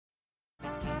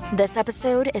This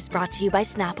episode is brought to you by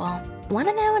Snapple. Want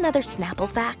to know another Snapple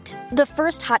fact? The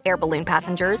first hot air balloon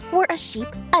passengers were a sheep,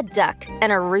 a duck,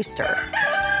 and a rooster.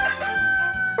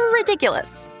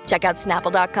 Ridiculous. Check out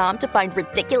Snapple.com to find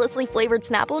ridiculously flavored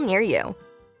Snapple near you.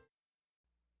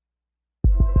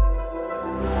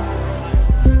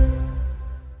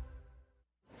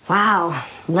 Wow,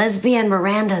 lesbian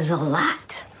Miranda's a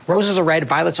lot. Roses are red,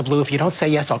 violets are blue. If you don't say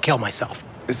yes, I'll kill myself.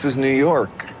 This is New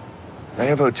York. They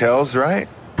have hotels, right?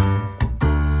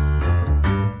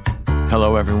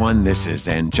 Hello, everyone. This is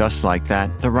And Just Like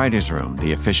That, The Writer's Room,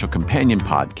 the official companion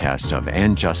podcast of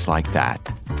And Just Like That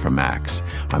from Max.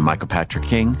 I'm Michael Patrick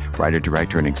King, writer,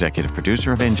 director, and executive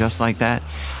producer of And Just Like That.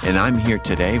 And I'm here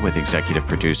today with executive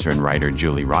producer and writer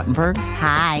Julie Rottenberg.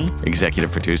 Hi. Executive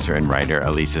producer and writer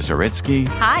Elisa Zaritsky.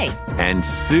 Hi. And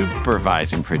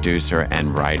supervising producer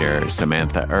and writer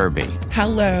Samantha Irby.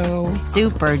 Hello.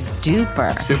 Super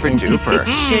duper. Super duper.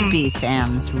 Should be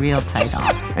Sam's real title.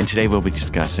 And today we'll be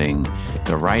discussing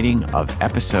the writing of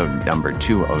episode number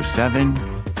 207,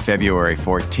 February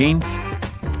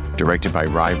 14th, directed by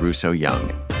Ry Russo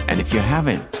Young. And if you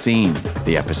haven't seen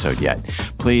the episode yet,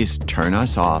 please turn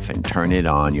us off and turn it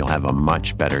on. You'll have a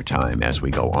much better time as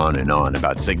we go on and on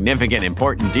about significant,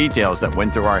 important details that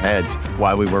went through our heads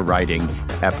while we were writing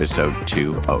episode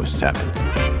 207.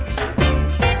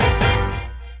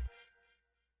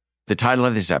 The title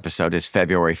of this episode is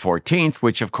February 14th,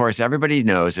 which, of course, everybody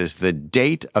knows is the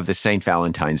date of the St.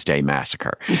 Valentine's Day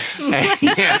Massacre.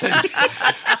 And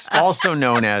also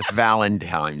known as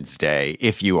Valentine's Day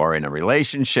if you are in a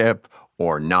relationship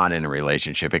or not in a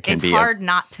relationship. It can it's be hard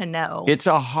not to know. It's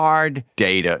a hard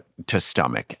day to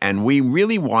stomach. And we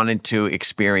really wanted to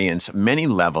experience many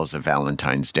levels of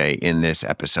Valentine's Day in this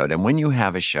episode. And when you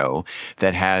have a show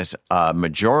that has a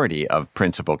majority of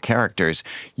principal characters,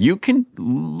 you can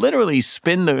literally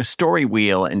spin the story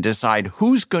wheel and decide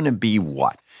who's going to be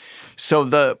what. So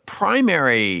the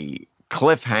primary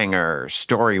cliffhanger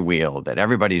story wheel that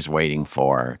everybody's waiting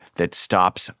for that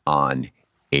stops on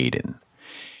Aiden.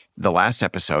 The last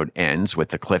episode ends with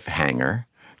the cliffhanger,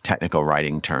 technical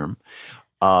writing term,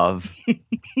 of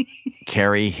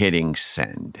Carrie hitting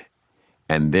send.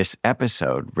 And this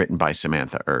episode, written by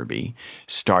Samantha Irby,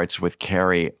 starts with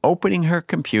Carrie opening her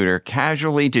computer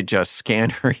casually to just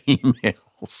scan her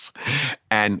emails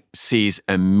and sees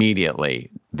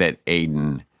immediately that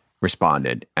Aiden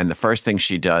responded. And the first thing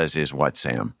she does is what,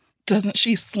 Sam? Doesn't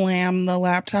she slam the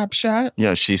laptop shut?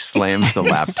 Yeah, she slams the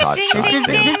laptop shut. This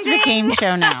is a game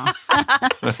show now.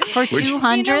 For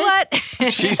 200? You know what?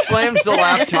 She slams the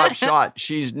laptop shut.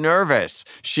 She's nervous.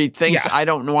 She thinks, I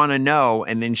don't want to know.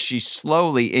 And then she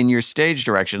slowly, in your stage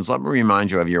directions, let me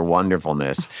remind you of your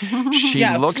wonderfulness. She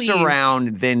looks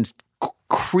around, then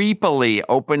creepily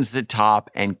opens the top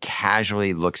and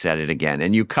casually looks at it again.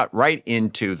 And you cut right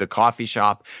into the coffee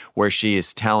shop where she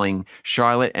is telling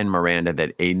Charlotte and Miranda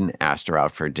that Aiden asked her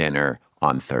out for dinner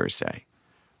on Thursday,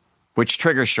 which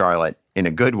triggers Charlotte in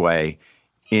a good way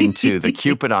into the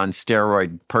Cupid on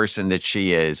steroid person that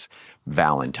she is,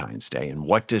 Valentine's Day. And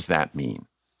what does that mean?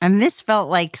 And this felt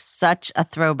like such a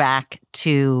throwback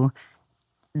to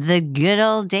the good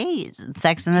old days in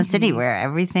Sex and the City, where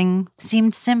everything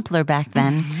seemed simpler back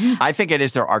then. I think it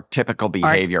is their archetypical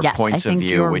behavior, yes, points of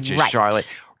view, which is Charlotte,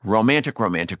 romantic,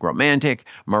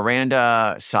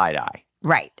 Miranda, side-eye.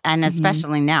 Right. And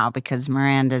especially now, because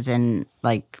Miranda's in,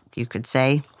 like, you could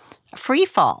say, free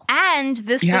fall. And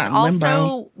this was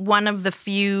also one of the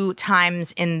few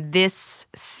times in this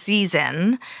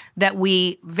season that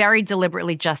we very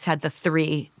deliberately just had the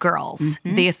three girls,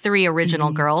 the three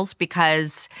original girls,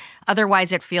 because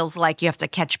otherwise it feels like you have to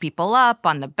catch people up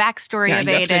on the backstory of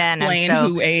you Aiden. have to explain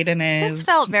who Aiden is, this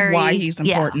felt very, why he's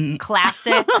important.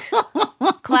 Classic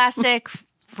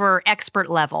for expert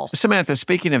level. Samantha,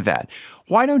 speaking of that,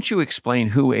 why don't you explain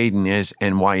who Aiden is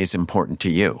and why he's important to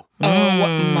you? Oh,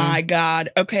 my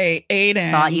God. Okay,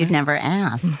 Aiden. Thought you'd never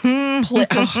ask.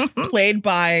 Played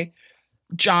by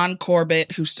John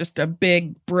Corbett, who's just a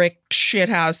big brick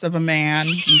shithouse of a man.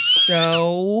 He's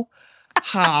so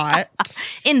hot.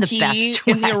 In the best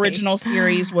way. In the original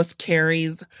series was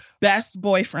Carrie's best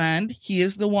boyfriend. He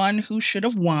is the one who should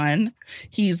have won.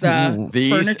 He's a furniture maker.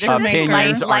 These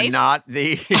opinions are not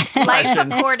the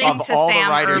expressions according of to all Sam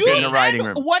the writers Irby. in the writing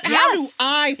room. How do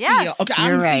I feel? Yes. Okay,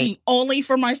 You're I'm right. speaking only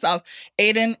for myself.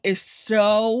 Aiden is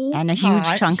so And a huge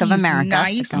hot. chunk of He's America.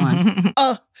 Nice. Go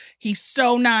on. He's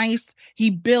so nice.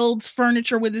 He builds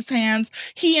furniture with his hands.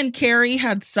 He and Carrie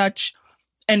had such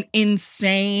an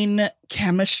insane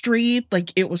chemistry.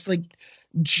 Like, it was like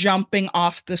jumping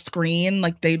off the screen.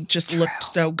 Like, they just looked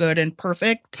so good and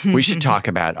perfect. We should talk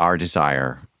about our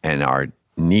desire and our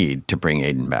need to bring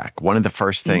Aidan back. One of the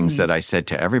first things that I said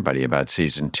to everybody about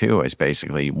season 2 is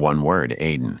basically one word,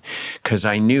 Aidan, because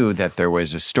I knew that there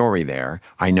was a story there.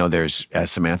 I know there's,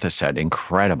 as Samantha said,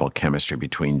 incredible chemistry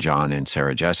between John and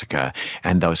Sarah Jessica,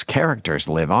 and those characters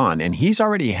live on. And he's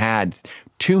already had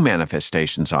 2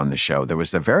 manifestations on the show. There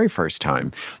was the very first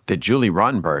time that Julie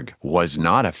Rottenberg was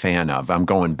not a fan of. I'm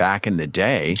going back in the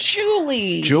day.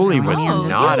 Julie was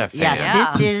not a fan.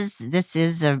 Yes, this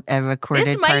is a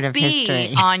recorded part of history. This might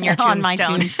be on your tombstone. On my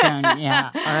tombstone, yeah.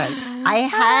 All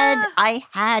right. I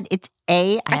had, it's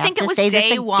I think it was day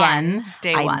this again.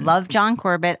 Day one. I love John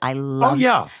Corbett. I love. Oh,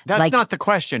 yeah. That's not the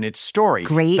question. It's story.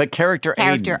 Great. The character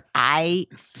Aidan. I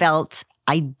felt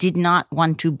I did not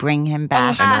want to bring him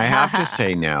back. And I have to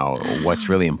say now, what's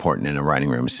really important in a writing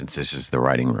room, since this is the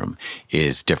writing room,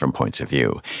 is different points of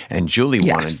view. And Julie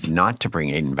wanted not to bring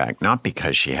Aidan back, not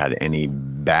because she had any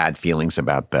bad feelings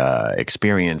about the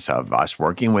experience of us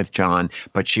working with John,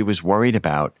 but she was worried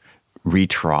about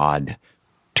retrod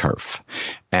turf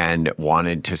and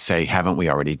wanted to say, haven't we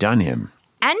already done him?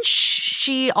 And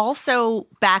she also,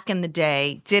 back in the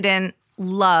day, didn't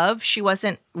love, she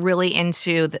wasn't really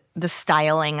into the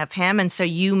styling of him. And so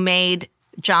you made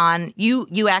John,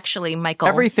 you actually, Michael.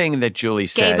 Everything that Julie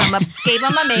said. Gave him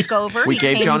a makeover. We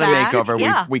gave John back. a makeover.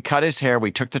 Yeah. We cut his hair.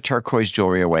 We took the turquoise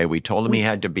jewelry away. We told him he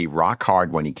had to be rock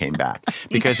hard when he came back.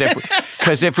 Because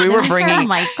if we were bringing.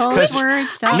 Michael's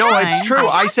words. No, it's true.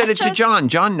 I said it to John.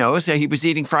 John knows that he was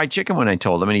eating fried chicken when I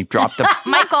told him, and he dropped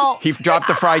the He dropped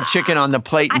the fried chicken on the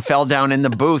plate and fell down in the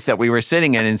booth that we were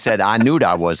sitting in and said, I knew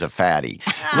I was a fatty.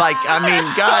 Like, I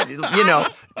mean, God, you know.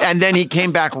 And then he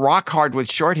came back rock hard with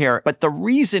short hair. But the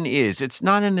reason is it's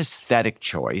not an aesthetic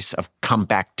choice of come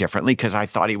back differently because I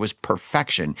thought he was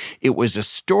perfection. It was a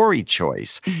story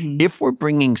choice. Mm-hmm. If we're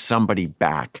bringing somebody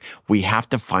back, we have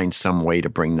to find some way to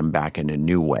bring them back in a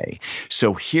new way.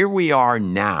 So here we are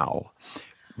now,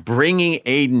 bringing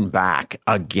Aidan back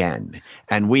again.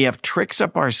 And we have tricks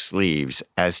up our sleeves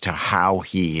as to how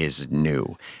he is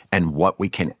new and what we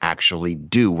can actually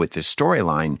do with this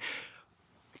storyline.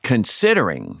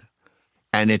 Considering,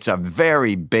 and it's a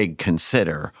very big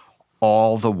consider,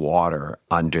 all the water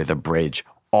under the bridge,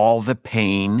 all the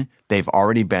pain they've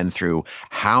already been through,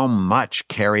 how much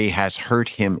Carrie has hurt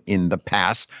him in the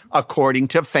past, according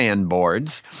to fan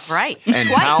boards. Right. And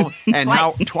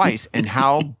Twice.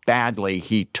 how badly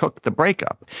he took the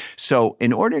breakup. So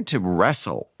in order to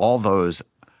wrestle all those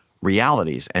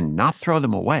realities and not throw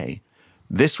them away,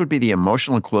 this would be the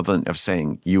emotional equivalent of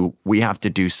saying, we have to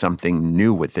do something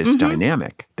new with this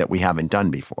dynamic that we haven't done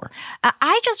before.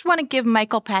 I just want to give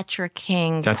Michael Patrick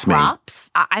King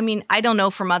props. I mean, I don't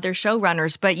know from other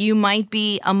showrunners, but you might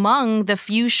be among the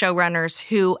few showrunners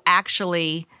who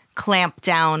actually clamp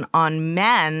down on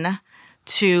men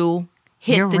to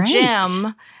hit the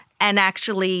gym and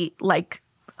actually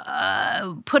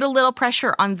put a little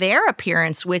pressure on their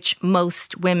appearance, which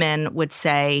most women would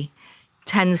say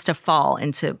tends to fall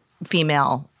into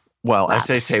female laps. As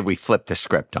they say, we flip the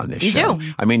script on this You show.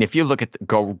 do. I mean, if you look at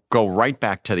go right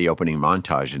back to the opening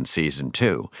montage in season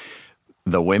 2,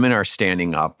 the women are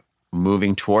standing up,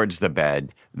 moving towards the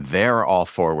bed. They're all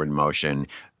forward motion.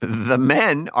 The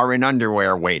men are in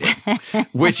underwear waiting,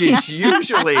 which is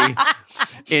usually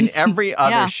in every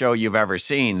other show you've ever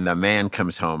seen. The man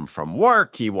comes home from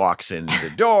work, he walks in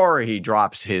the door, he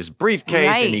drops his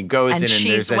briefcase, and he goes in, and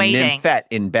there's a nymphette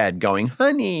in bed going,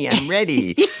 honey, I'm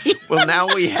ready. Well,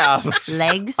 now we have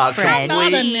legs spread.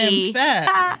 Not a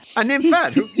nymphette. A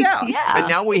nymphette, yeah. And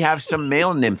now we have some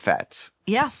male nymphets.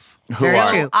 Yeah. Very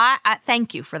true. I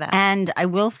thank you for that. And I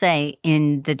will say,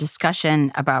 in the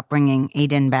discussion about bringing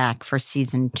Aidan back for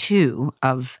season 2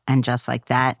 of And Just Like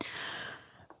That,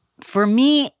 for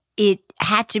me, it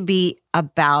had to be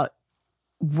about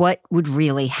what would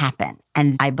really happen.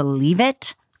 And I believe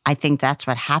it. I think that's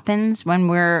what happens when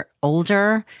we're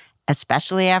older,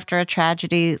 especially after a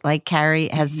tragedy like Carrie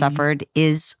has suffered,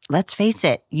 is, let's face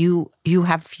it, you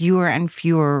have fewer and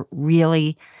fewer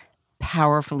really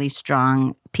powerfully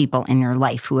strong people in your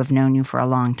life who have known you for a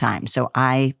long time. So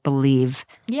I believe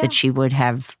that she would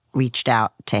have reached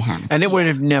out to him. And it would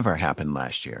have never happened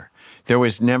last year. There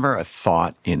was never a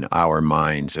thought in our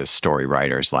minds as story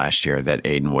writers last year that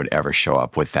Aidan would ever show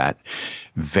up with that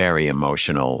very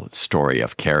emotional story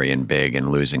of Carrie and Big and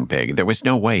losing Big. There was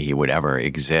no way he would ever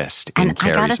exist in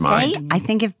Carrie's mind. And I gotta say, I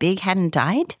think if Big hadn't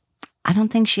died, I don't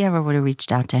think she ever would have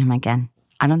reached out to him again.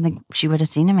 I don't think she would have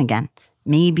seen him again.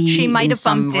 maybe She might in have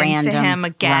bumped some into random him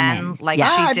again, run-in. like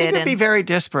Yeah. she I did. think it'd be very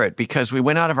disparate because we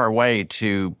went out of our way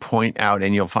to point out,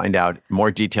 and you'll find out more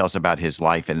details about his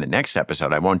life in the next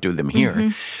episode. I won't do them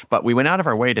here, but we went out of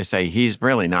our way to say he's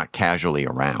really not casually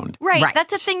around. Right. Right.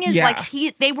 That's the thing is, Yeah.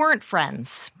 like, they weren't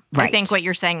friends. I Right. think what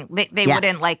you're saying, they Yes.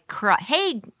 wouldn't like,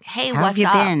 hey, How what's have you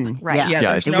up? been? Right. Yeah.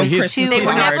 Yeah, there's it no was- he's- Christmas They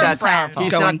were cards never that, friends.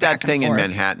 he's going not that back and thing in forth.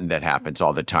 Manhattan that happens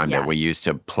all the time that Yes. we used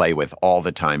to play with all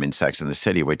the time in Sex and the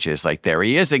City, which is like, there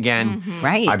he is again.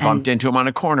 Right. I bumped into him on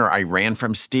a corner. I ran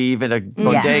from Steve at a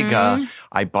bodega.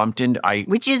 I bumped into,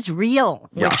 Which is real.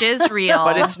 Which is real.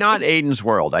 but it's not Aiden's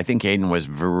world. I think Aiden was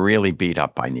really beat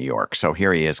up by New York. So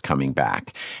here he is coming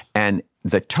back. And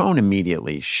the tone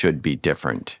immediately should be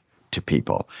different to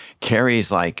people.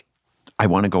 Carrie's like, I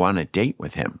want to go on a date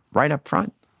with him right up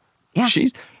front. Yeah.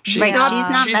 She's Right, not she's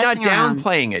not messing around.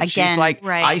 downplaying it. She's Again, like,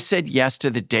 right. I said yes to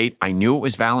the date. I knew it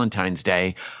was Valentine's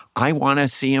Day. I want to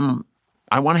see him.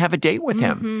 I want to have a date with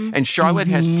him. And Charlotte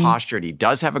has postured. He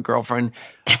does have a girlfriend.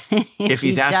 If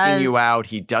he's He asking does. you out,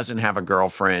 he doesn't have a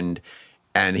girlfriend,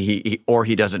 and he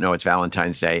doesn't know it's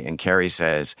Valentine's Day. And Carrie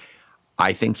says,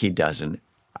 I think he doesn't.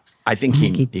 I think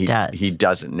he does. He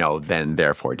doesn't know, then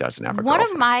therefore doesn't have a One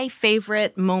girlfriend. of my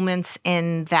favorite moments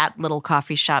in that little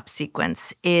coffee shop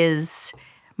sequence is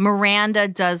Miranda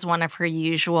does one of her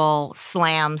usual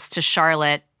slams to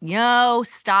Charlotte. Yo,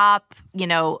 stop!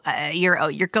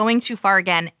 You're going too far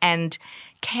again. And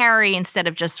Carrie, instead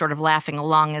of just sort of laughing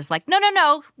along, is like,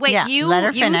 no, wait, Yeah, you let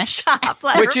her you finish. stop,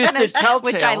 let Which her is the finish, telltale.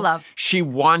 which I love. She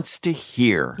wants to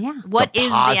hear. Yeah. What is the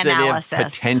positive, analysis?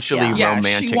 potentially Yeah. Yeah,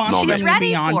 romantic she wants moment. them She's to ready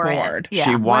be on for board. it. Yeah.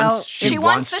 She wants. Well, She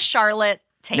wants the Charlotte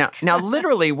take. Now,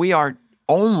 literally, we are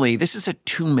only. This is a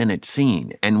 2-minute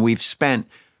scene, and we've spent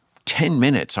 10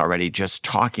 minutes already just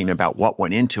talking about what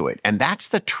went into it. And that's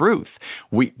the truth.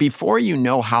 Before you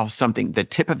know how something, the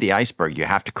tip of the iceberg, you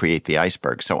have to create the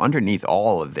iceberg. So underneath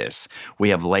all of this, we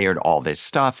have layered all this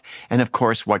stuff. And of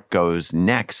course, what goes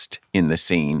next in the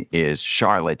scene is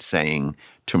Charlotte saying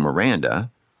to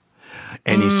Miranda,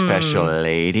 any special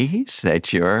ladies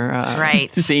that you're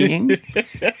Right. seeing?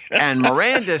 And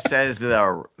Miranda says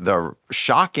the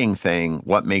shocking thing,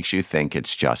 what makes you think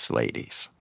it's just ladies?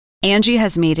 Angie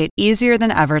has made it easier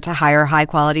than ever to hire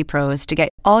high-quality pros to get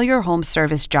all your home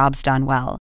service jobs done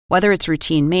well. Whether it's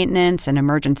routine maintenance, an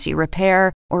emergency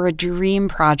repair, or a dream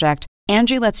project,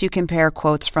 Angie lets you compare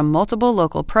quotes from multiple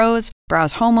local pros,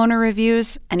 browse homeowner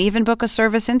reviews, and even book a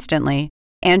service instantly.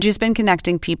 Angie's been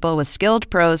connecting people with skilled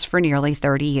pros for nearly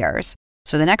 30 years.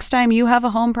 So the next time you have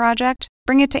a home project,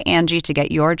 bring it to Angie to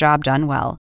get your job done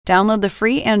well. Download the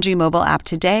free Angie mobile app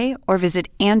today or visit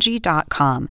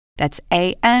Angie.com. That's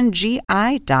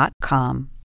ANGI.com.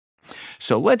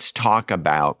 So let's talk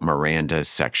about Miranda's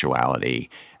sexuality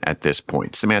at this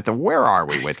point. Samantha, where are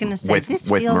we I was with, going to say, with, this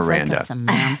with feels Miranda? like a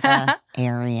Samantha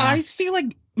area. I feel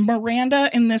like Miranda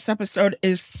in this episode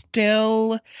is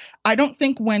still, I don't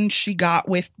think when she got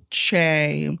with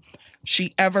Che,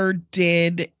 she ever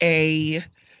did a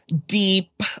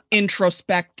deep,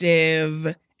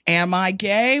 introspective, am I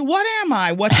gay? What am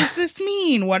I? What does this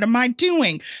mean? What am I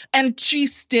doing? And she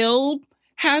still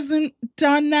hasn't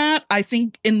done that. I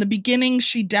think in the beginning,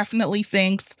 she definitely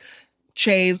thinks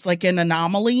Che's like an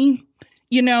anomaly,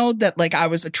 that like I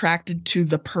was attracted to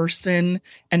the person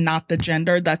and not the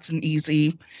gender. That's an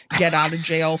easy get out of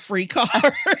jail free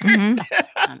card.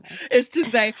 Is to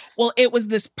say, well, it was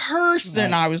this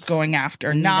person I was going after,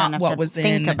 You don't not have what to was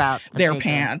think in about the their takeover.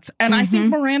 pants. And I think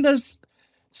Miranda's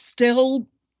still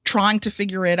trying to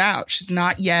figure it out. She's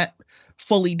not yet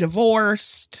fully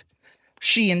divorced.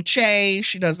 She and Che,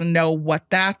 she doesn't know what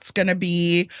that's going to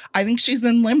be. I think she's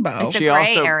in limbo. It's a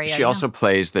gray area, She yeah. also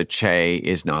plays that Che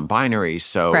is non-binary,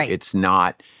 so Right. it's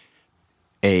not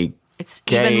a It's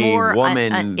gay even more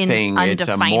woman thing. It's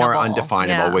a more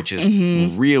undefinable, Yeah. which is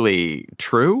really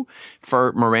true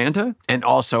for Miranda, and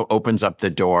also opens up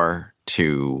the door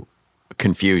to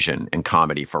confusion and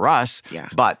comedy for us. Yeah.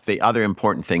 But the other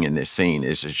important thing in this scene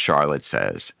is that Charlotte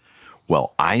says,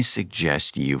 well, I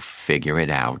suggest you figure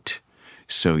it out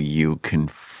so you can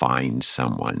find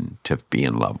someone to be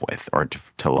in love with or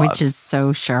to love. Which is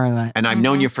so Charlotte. And I've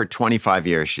known you for 25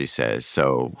 years, she says.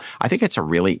 So I think it's a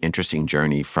really interesting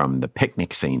journey from the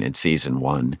picnic scene in season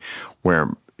 1, where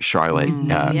Charlotte,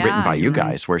 written by you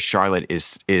guys, where Charlotte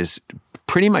is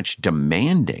pretty much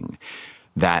demanding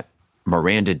that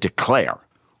Miranda declare,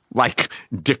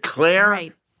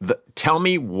 Right. tell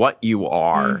me what you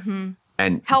are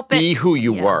and Help be it. who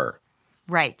you Yeah. were.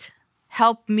 Right.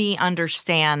 help me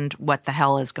understand what the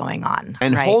hell is going on.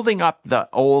 And right? holding up the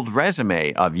old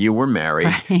resume of you were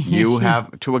married, you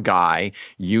have to a guy,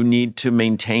 you need to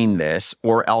maintain this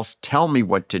or else tell me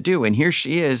what to do. And here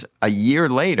she is a year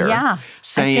later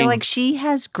saying— I feel like she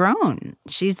has grown.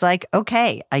 She's like,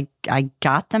 okay, I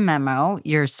got the memo.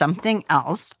 You're something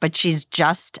else. But she's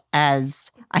just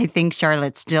as, I think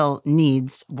Charlotte still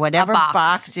needs whatever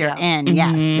box you're in.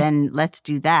 Yes, then let's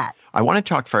do that. I want to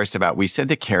talk first about, we said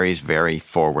that Carrie's very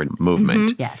forward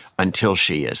movement Yes. until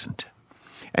she isn't.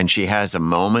 And she has a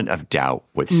moment of doubt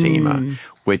with Seema,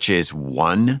 which is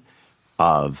one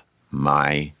of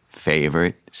my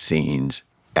favorite scenes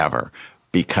ever,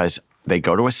 because they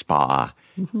go to a spa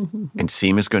and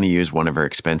Seema's going to use one of her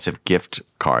expensive gift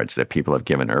cards that people have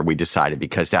given her. We decided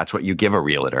because that's what you give a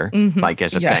realtor, like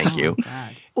as a thank you.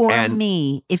 Or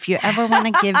me. If you ever want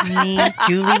to give me,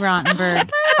 Julie Rottenberg,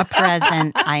 a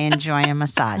present, I enjoy a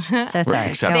massage. So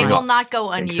sorry. They will not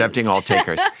go unused. Accepting all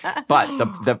takers. But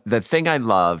the thing I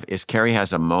love is Carrie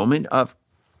has a moment of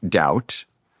doubt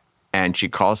and she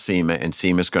calls Seema and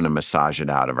Seema's going to massage it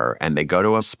out of her. And they go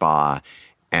to a spa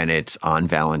and it's on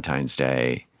Valentine's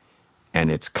Day and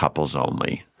it's couples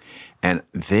only. And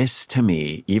this, to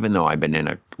me, even though I've been in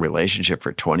a relationship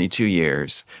for 22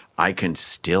 years, I can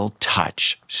still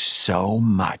touch so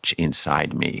much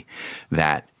inside me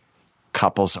that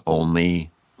couples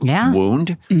only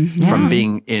wound from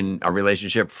being in a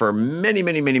relationship for many,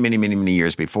 many, many, many, many, many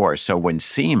years before. So when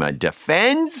Seema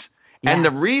defends, and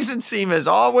the reason Seema is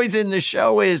always in the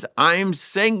show is I'm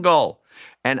single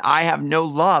and I have no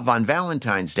love on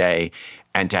Valentine's Day.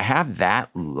 And to have that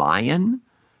lion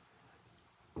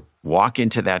walk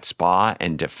into that spa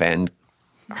and defend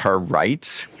her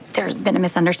rights. There's been a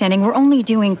misunderstanding. We're only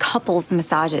doing couples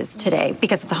massages today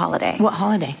because of the holiday. What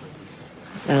holiday?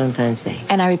 Valentine's Day.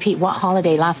 And I repeat, what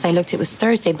holiday? Last I looked, it was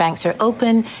Thursday. Banks are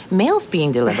open. Mail's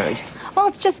being delivered. Well,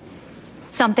 it's just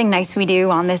something nice we do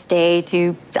on this day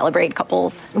to celebrate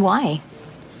couples. Why?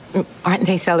 Aren't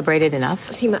they celebrated enough?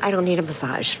 Seema, I don't need a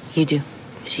massage. You do.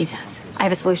 She does. I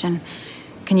have a solution.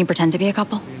 Can you pretend to be a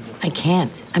couple? I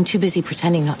can't. I'm too busy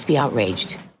pretending not to be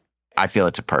outraged. I feel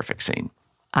it's a perfect scene.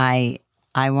 I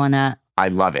want to I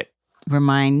love it.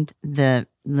 remind the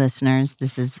listeners,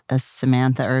 this is a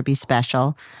Samantha Irby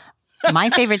special.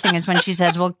 My favorite thing is when she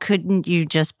says, well, couldn't you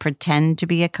just pretend to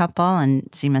be a couple? And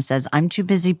Seema says, I'm too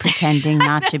busy pretending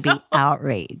not to be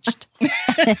outraged.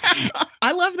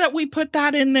 I love that we put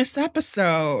that in this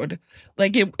episode.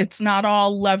 Like, it's not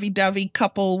all lovey-dovey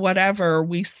couple, whatever.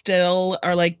 We still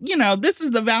are like, this is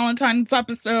the Valentine's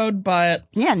episode, but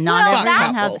not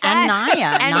everyone has. And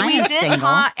Naya.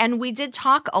 And we did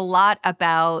talk a lot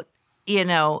about,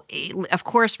 of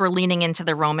course, we're leaning into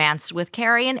the romance with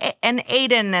Carrie and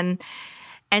Aiden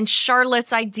and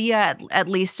Charlotte's idea, at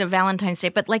least, of Valentine's Day.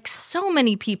 But like so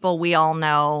many people we all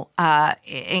know,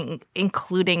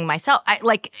 including myself,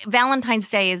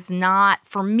 Valentine's Day is not,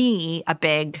 for me, a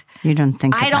big— You don't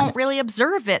think I don't really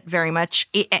observe it very much.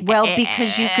 Well,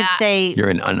 because you could say— You're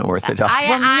an unorthodox.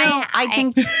 I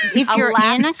think if you're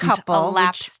in a couple,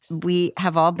 which we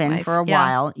have all been for a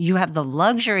while, you have the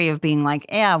luxury of being like,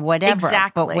 whatever.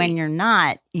 Exactly. But when you're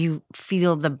not, you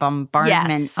feel the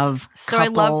bombardment of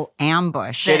couple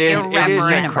ambush. It is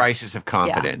a crisis of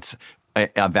confidence.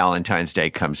 Valentine's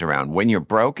Day comes around. When you're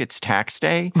broke, it's tax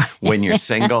day. When you're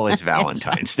single, it's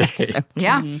Valentine's Day.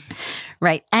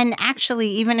 Right. And actually,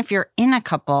 even if you're in a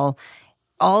couple,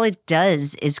 all it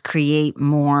does is create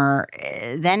more.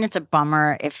 Then it's a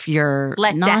bummer if you're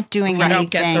not doing anything.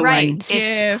 Don't get the right It's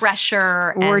gift.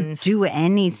 pressure or and do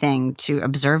anything to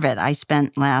observe it. I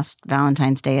spent last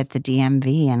Valentine's Day at the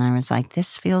DMV and I was like,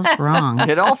 this feels wrong.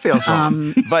 It all feels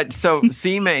wrong. But so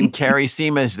Seema and Carrie,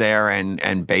 Seema's there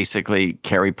and basically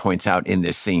Carrie points out in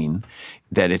this scene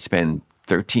that it's been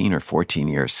 13 or 14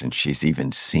 years since she's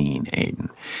even seen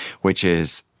Aiden, which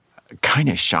is kind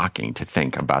of shocking to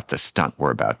think about the stunt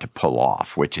we're about to pull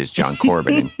off, which is John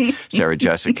Corbin and Sarah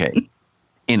Jessica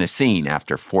in a scene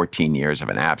after 14 years of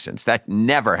an absence. That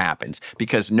never happens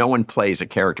because no one plays a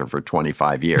character for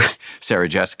 25 years. Sarah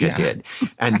Jessica did.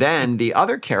 And then the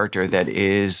other character that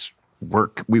is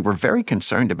we were very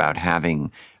concerned about having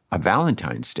a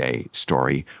Valentine's Day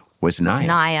story was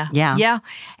Naya. Yeah.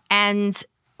 And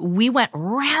we went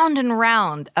round and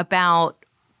round about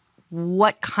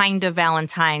what kind of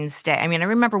Valentine's Day. I mean, I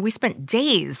remember we spent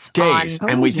days on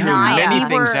and we threw Naya. many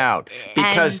things out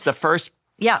because the first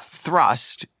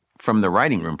thrust from the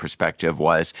writing room perspective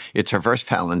was it's her first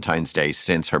Valentine's Day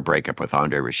since her breakup with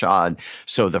Andre Rashad.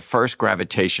 So the first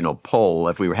gravitational pull,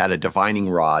 if we had a divining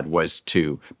rod, was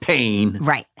to pain.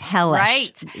 Right. Hellish.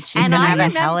 Right. She's going to have a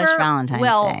hellish Valentine's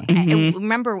Day. I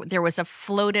remember there was a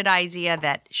floated idea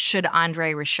that should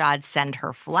Andre Rashad send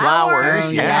her flowers?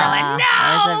 And yeah.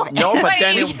 they're like, No, but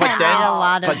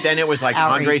then it was like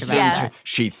Andre sends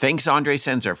she thinks Andre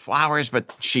sends her flowers,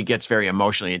 but she gets very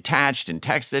emotionally attached and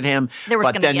texted him.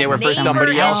 But then they were for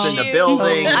somebody else in the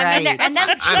building. And then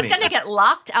she was going to get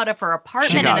locked out of her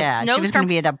apartment in a snowstorm. She was going to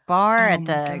be at a bar at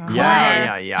the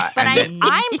corner. Yeah. But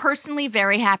I'm personally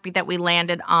very happy that we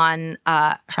landed on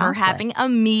her having a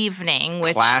meevening,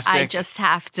 which Classic. I just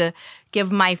have to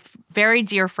give my very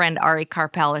dear friend Ari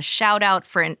Carpel a shout out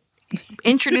for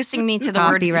introducing me to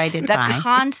the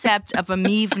concept of a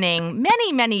mevening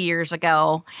many, many years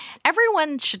ago.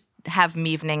 Everyone should have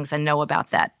mevenings and know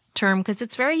about that term because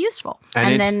it's very useful.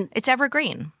 And then it's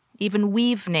evergreen. Even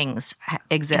weavenings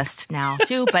exist now,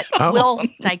 too, but we'll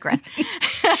digress.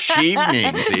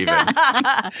 Sheevenings, even.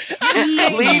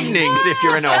 Cleavenings, if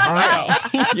you're in Ohio.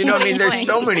 You know what I mean? There's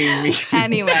so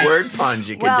many word puns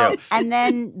you can do. And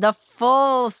then the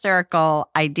full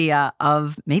circle idea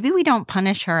of maybe we don't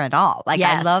punish her at all. Like,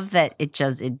 I love that it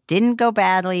didn't go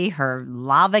badly. Her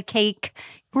lava cake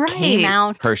came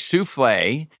out. Her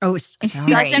souffle. Oh, sorry.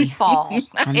 Doesn't fall.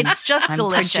 It's just I'm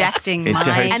delicious. Projecting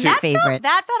my favorite.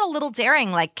 That felt a little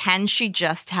daring. Like, can she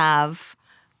just have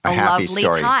a happy lovely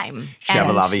story. time? She have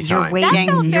a lovely time.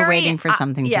 You're waiting for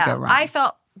something to go wrong.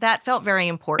 That felt very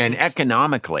important. And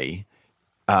economically,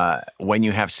 when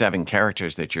you have 7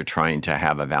 characters that you're trying to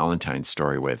have a Valentine's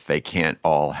story with, they can't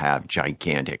all have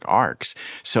gigantic arcs.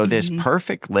 So this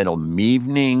perfect little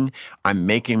mevening, I'm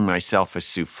making myself a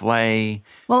souffle.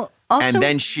 Well, also, and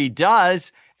then she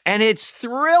does, and it's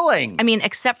thrilling. I mean,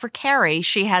 except for Carrie,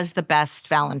 she has the best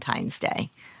Valentine's Day.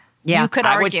 Yeah. You could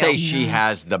argue. I would say she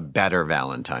has the better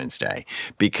Valentine's Day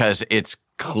because it's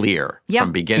clear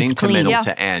from beginning to middle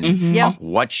to end.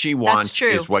 What she wants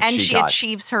is what and she got.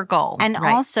 achieves her goal. And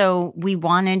also, we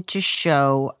wanted to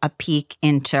show a peek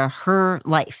into her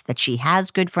life, that she has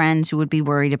good friends who would be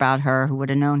worried about her, who would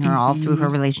have known her all through her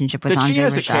relationship with Andre Rashad. She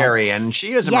is a Carrie, and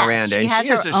she is a Miranda, and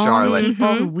she is a Charlotte.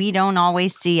 People who we don't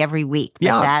always see every week,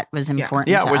 but that was important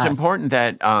to us. Yeah, it was important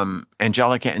that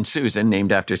Angelica and Susan,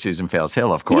 named after Susan Fales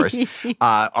Hill, of course,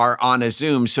 are on a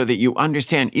Zoom so that you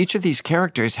understand each of these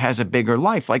characters has a bigger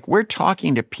life. Like, we're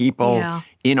talking to people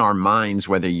in our minds,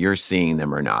 whether you're seeing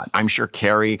them or not. I'm sure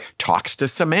Carrie talks to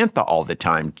Samantha all the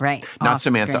time. Right. Not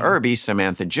Samantha Irby,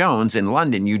 Samantha Jones in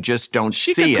London. You just don't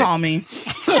see it. She could call me.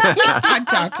 I'd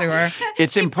talk to her.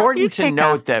 It's important to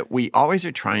note that we always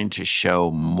are trying to show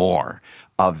more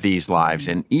of these lives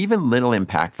in even little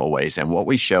impactful ways. And what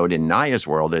we showed in Naya's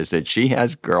world is that she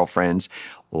has girlfriends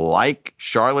like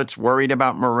Charlotte's worried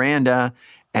about Miranda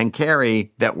and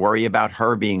Carrie that worry about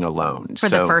her being alone. For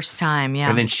the first time,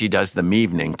 And then she does the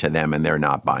mevening to them, and they're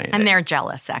not buying it. And they're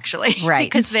jealous, actually. Right.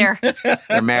 Because they're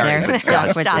married. They're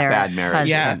stuck with their bad marriage.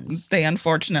 Yeah, they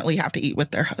unfortunately have to eat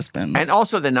with their husbands. And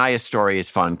also the Naya story is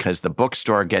fun because the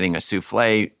bookstore getting a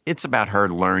souffle, it's about her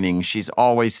learning. She's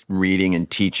always reading and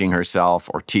teaching herself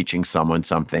or teaching someone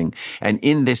something. And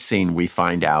in this scene, we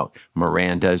find out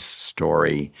Miranda's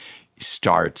story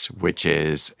starts, which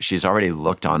is she's already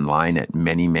looked online at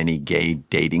many, many gay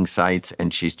dating sites,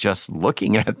 and she's just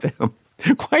looking at them,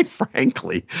 quite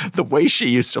frankly, the way she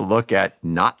used to look at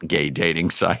not gay dating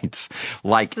sites.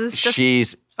 Like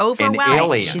she's an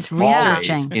alien. She's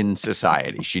researching always in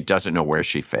society. She doesn't know where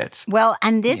she fits. Well,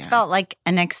 and this felt like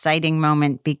an exciting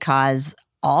moment because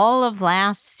all of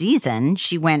last season,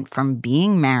 she went from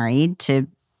being married to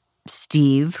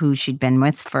Steve, who she'd been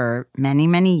with for many,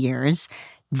 many years.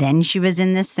 Then she was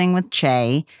in this thing with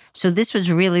Che. So this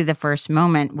was really the first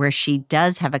moment where she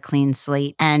does have a clean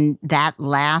slate. And that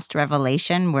last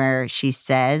revelation where she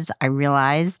says, I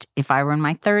realized if I were in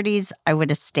my 30s, I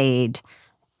would have stayed.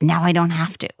 Now I don't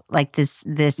have to. Like this.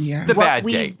 The bad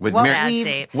date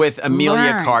with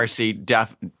Amelia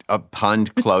Carsey, a pun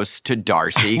close to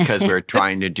Darcy, because we're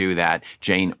trying to do that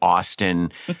Jane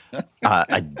Austen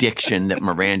addiction that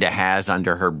Miranda has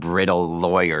under her brittle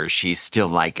lawyer. She's still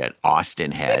like an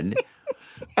Austen head.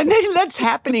 And then that's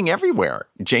happening everywhere.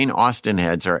 Jane Austen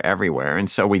heads are everywhere. And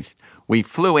so we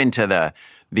flew into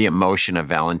the emotion of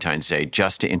Valentine's Day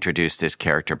just to introduce this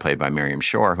character played by Miriam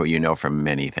Shore, who you know from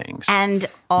many things. And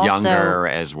also younger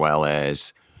as well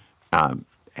as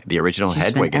the original She's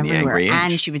Hedwig been in The everywhere. Angry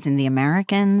Inch. And she was in The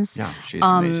Americans. Yeah, she's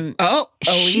amazing.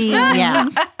 Yeah,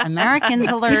 Americans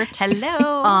alert.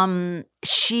 Hello.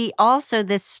 She also,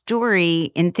 this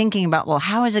story, in thinking about, well,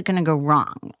 how is it going to go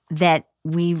wrong? That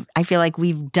I feel like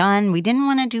we didn't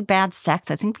want to do bad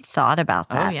sex. I think we thought about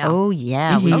that. Oh,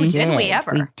 yeah. We did. Did we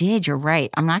ever? We did. You're right.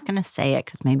 I'm not going to say it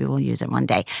because maybe we'll use it one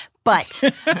day. But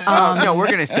no, we're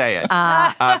going to say it.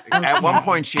 At one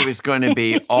point, she was going to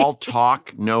be all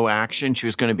talk, no action. She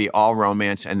was going to be all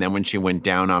romance. And then when she went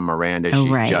down on Miranda,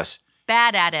 she just...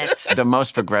 Bad at it. The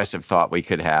most progressive thought we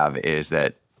could have is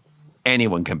that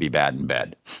anyone can be bad in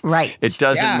bed. Right. It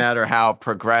doesn't matter how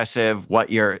progressive,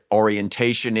 what your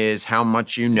orientation is, how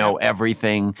much you know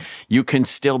everything. You can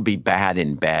still be bad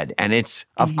in bed. And it's,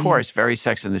 of course, very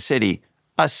Sex and the City,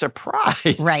 a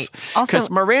surprise. Right. Also,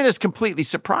 because Miranda's completely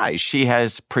surprised. She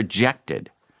has projected.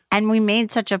 And we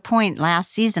made such a point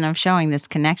last season of showing this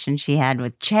connection she had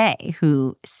with Che,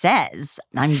 who says,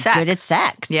 I'm good at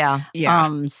sex. Yeah.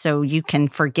 So you can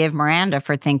forgive Miranda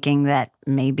for thinking that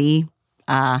maybe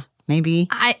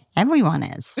everyone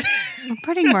is. We're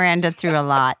putting Miranda through a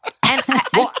lot.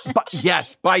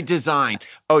 Yes, by design.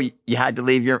 Oh, you had to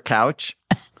leave your couch?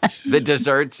 The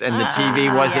desserts and the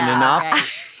TV wasn't enough? Right.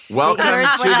 Welcome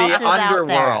Because to what else the is out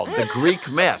underworld, there? the Greek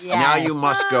myth. Yes. Now you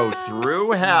must go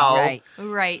through hell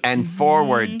Right. and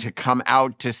forward to come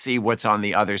out to see what's on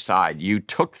the other side. You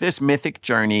took this mythic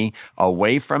journey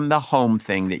away from the home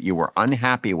thing that you were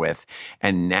unhappy with,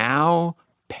 and now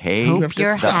pay Hope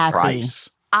you're the happy. price.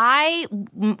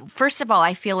 First of all,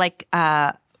 I feel like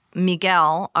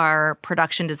Miguel, our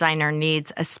production designer,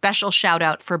 needs a special shout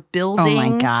out for building. Oh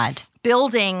my God.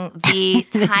 Building the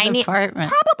tiny,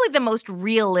 apartment. probably the most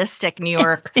realistic New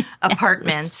York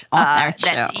apartment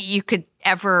that you could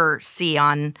ever see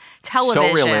on television.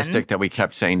 So realistic that we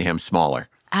kept saying to him, smaller.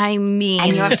 I mean,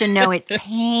 And you have to know it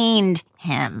pained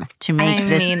him to make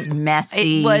this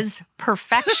messy. It was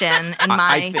perfection in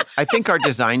my... I think our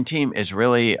design team is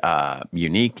really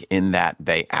unique in that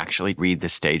they actually read the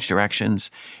stage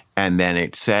directions. And then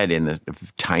it said in the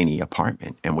tiny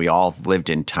apartment. And we all lived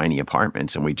in tiny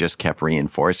apartments. And we just kept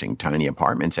reinforcing tiny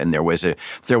apartments. And there was a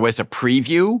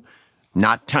preview,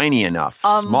 not tiny enough,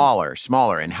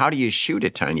 smaller. And how do you shoot a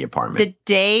tiny apartment? The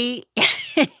day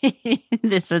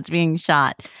this was being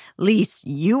shot, Lise,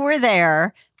 you were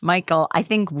there. Michael, I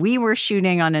think we were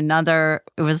shooting on another,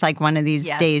 it was like one of these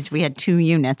days we had 2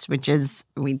 units, which is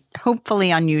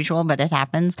hopefully unusual, but it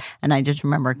happens. And I just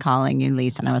remember calling you,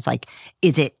 Lise, and I was like,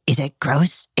 is it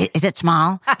gross? Is it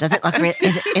small? Does it look,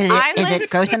 is it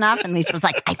gross enough? And Lise was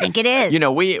like, I think it is. You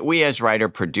know, we as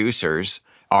writer-producers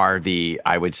are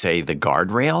I would say, the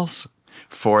guardrails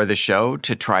for the show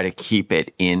to try to keep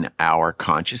it in our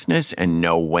consciousness and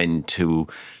know when to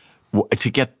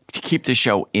keep the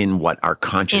show in what our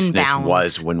consciousness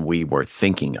was when we were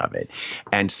thinking of it.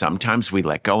 And sometimes we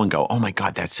let go and go, oh my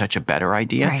God, that's such a better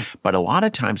idea. Right. But a lot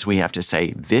of times we have to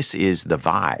say, this is the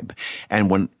vibe.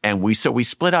 And we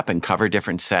split up and cover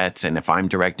different sets. And if I'm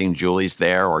directing, Julie's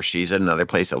there, or she's at another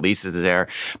place, Elisa's there.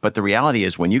 But the reality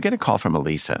is when you get a call from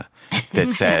Elisa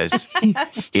that says,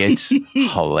 it's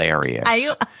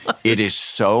hilarious. It is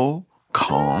so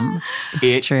calm.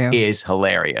 It is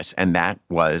hilarious. And that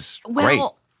was great.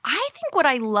 I think what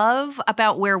I love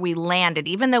about where we landed,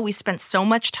 even though we spent so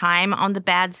much time on the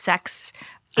bad sex,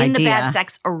 in the bad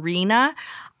sex arena,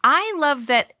 I love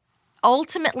that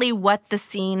ultimately what the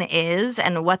scene is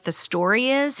and what the story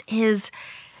is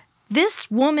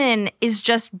this woman is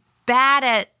just bad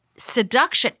at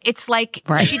seduction. It's like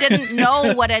she didn't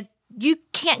know you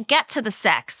can't get to the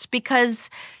sex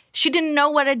because she didn't know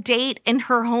what a date in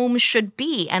her home should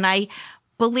be. And I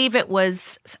believe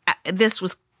this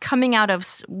was coming out of,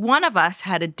 one of us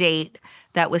had a date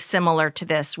that was similar to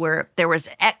this, where there was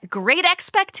great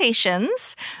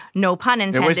expectations, no pun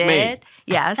intended. It was me.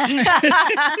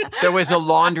 Yes. There was a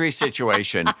laundry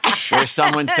situation where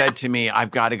someone said to me, I've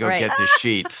got to go get the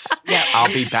sheets.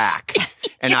 I'll be back.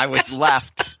 And I was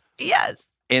left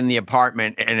in the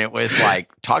apartment, and it was like,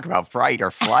 talk about fright or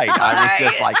flight. I was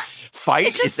just like,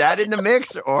 fight? Is that in the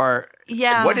mix? Or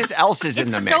what else is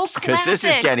in the mix? Because this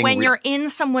is getting when you're in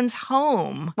someone's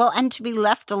home. Well, and to be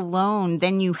left alone,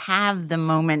 then you have the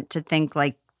moment to think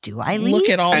like, do I leave? Look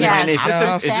at all and is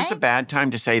stuff. This a bad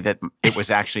time to say that it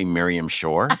was actually Miriam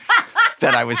Shore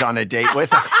that I was on a date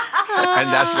with? And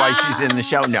that's why she's in the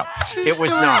show? No, it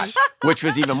was not. Which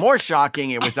was even more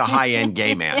shocking. It was a high-end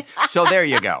gay man. So there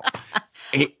you go.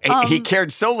 He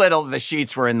cared so little the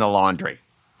sheets were in the laundry.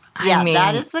 Yeah,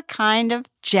 that is the kind of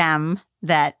gem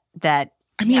that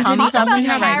I mean, Talk did about we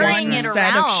have carrying one it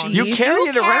set of around. sheets? You carry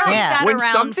it around. that When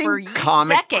around something for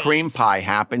comic decades. cream pie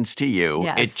happens to you,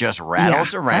 Yes. it just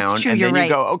rattles around. That's true, and you're then you right.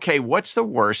 go, okay, what's the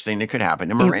worst thing that could happen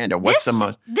to Miranda? What's the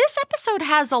most? This episode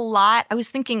has a lot. I was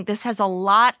thinking this has a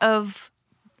lot of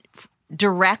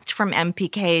direct from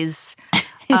MPK's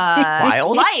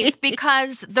Files? life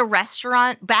because the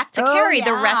restaurant, back to Carrie,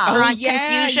 the restaurant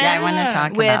confusion Yeah, I want to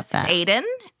talk with about that. Aiden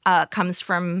comes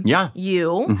from Yeah.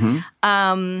 you.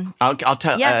 I'll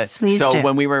tell. Yes, please so do.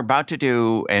 when we were about to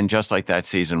do, and just like that,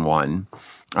 season 1,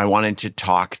 I wanted to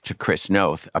talk to Chris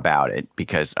Noth about it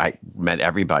because I met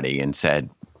everybody and said,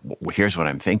 here's what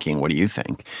I'm thinking. What do you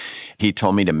think? He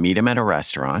told me to meet him at a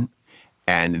restaurant,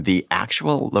 and the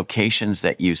actual locations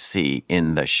that you see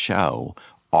in the show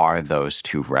are those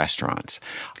 2 restaurants.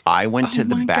 I went to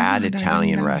the my bad God, I didn't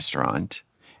Italian know. restaurant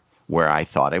where I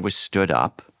thought I was stood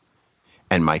up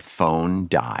and my phone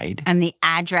died. And the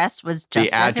address was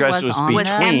just The as it address was was on between.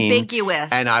 the... ambiguous,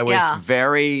 And I was yeah.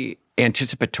 very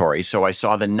anticipatory. So I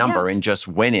saw the number and just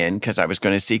went in because I was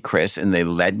going to see Chris. And they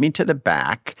led me to the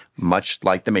back, much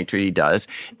like the maitre d' does.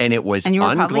 And it was And you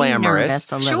were probably unglamorous.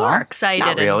 nervous a little. Sure, excited.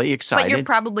 Not really excited. But you're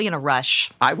probably in a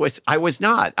rush. I was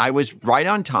not. I was right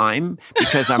on time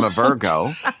because I'm a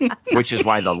Virgo, which is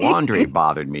why the laundry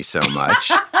bothered me so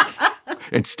much.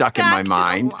 It stuck in my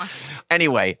mind.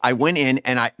 Anyway, I went in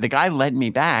and the guy led me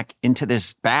back into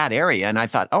this bad area. And I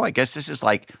thought, oh, I guess this is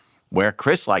like where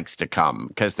Chris likes to come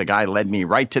because the guy led me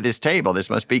right to this table. This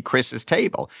must be Chris's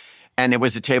table. And it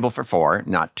was a table for 4,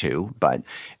 not 2.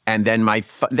 And then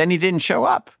then he didn't show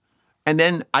up. And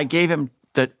then I gave him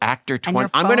the actor 20.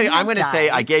 I'm going to say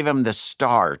I gave him the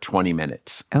star 20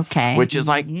 minutes. Okay. Which is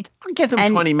like, I'll give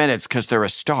them 20 minutes because they're a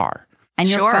star. And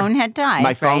your phone had died,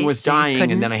 My phone right? was So you dying,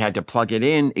 couldn't- and then I had to plug it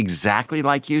in exactly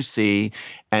like you see.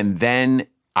 And then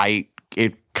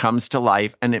it comes to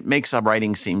life, and it makes the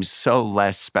writing seem so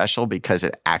less special because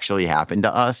it actually happened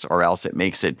to us, or else it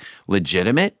makes it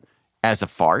legitimate as a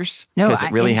farce No, because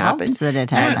it really it helps happened. that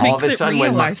it And happened. all of a Makes it sudden,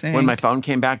 real, I when think. my phone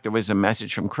came back, there was a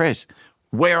message from Chris.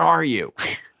 Where are you?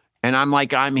 And I'm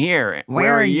like, I'm here.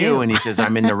 Where are you? And he says,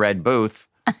 I'm in the red booth.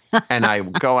 And I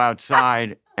go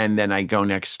outside, and then I go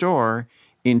next door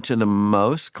into the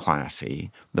most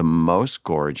classy, the most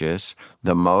gorgeous,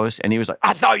 and he was like,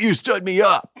 I thought you stood me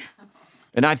up.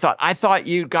 And I thought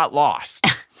you got lost.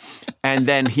 And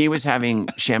then he was having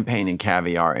champagne and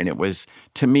caviar, and it was,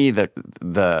 to me,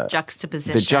 the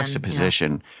Juxtaposition. The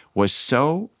juxtaposition was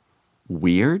so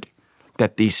weird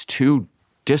that these 2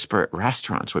 disparate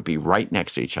restaurants would be right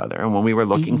next to each other. And when we were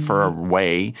looking for a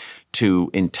way to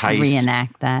entice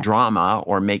Reenact that. drama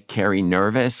or make Carrie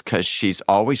nervous, because she's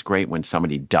always great when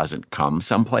somebody doesn't come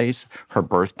someplace. Her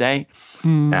birthday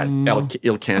at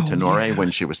Il Cantinore when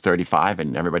she was 35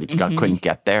 and everybody couldn't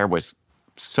get there was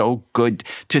so good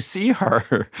to see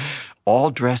her all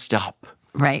dressed up.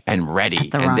 Right. And ready,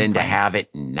 At the and wrong then to place. have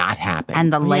it not happen.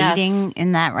 And the Yes. lighting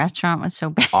in that restaurant was so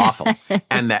bad. Awful.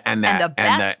 And the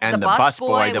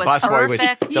busboy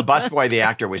perfect. the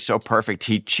actor was so perfect.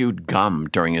 He chewed gum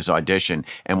during his audition.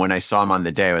 And when I saw him on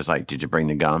the day, I was like, "Did you bring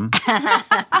the gum?"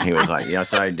 He was like,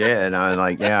 "Yes, I did." And I was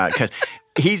like, "Yeah," because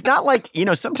he's not like,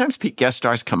 sometimes guest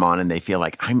stars come on and they feel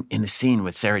like I'm in a scene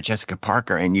with Sarah Jessica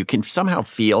Parker, and you can somehow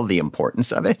feel the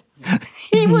importance of it.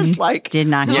 He was like, Did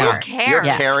not "Yeah, care. you're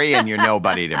Yes. Carrie and you're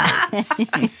nobody to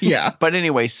me." Yeah. But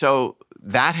anyway, so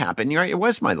that happened. You're right, it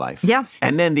was my life. Yeah.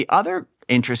 And then the other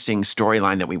interesting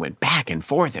storyline that we went back and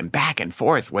forth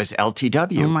was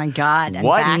LTW. Oh my God. And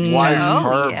What Baxter. was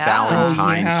her yeah.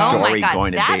 Valentine Oh, Oh my story God,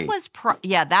 going to that be? was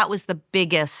that was the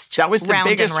biggest. That was the round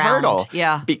biggest and round. hurdle.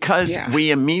 Yeah, Because we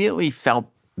immediately felt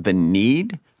the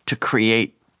need to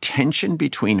create tension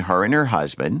between her and her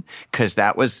husband, because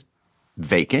that was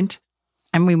vacant.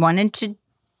 And we wanted to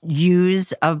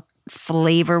use a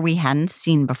flavor we hadn't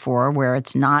seen before where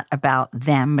it's not about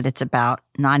them, but it's about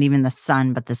not even the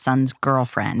son, but the son's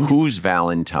girlfriend. Whose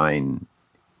Valentine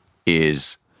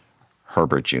is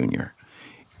Herbert Jr.?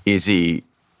 Is he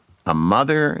a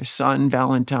mother-son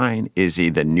Valentine? Is he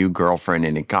the new girlfriend?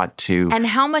 And it got to and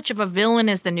how much of a villain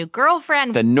is the new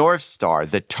girlfriend? the North Star,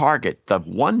 the target, the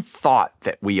one thought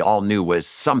that we all knew was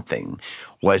something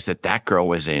was that girl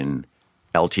was in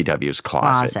LTW's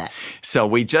closet. So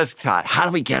we just thought, how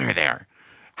do we get her there?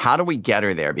 How do we get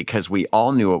her there? Because we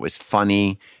all knew it was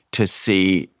funny to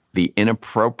see the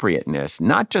inappropriateness,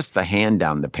 not just the hand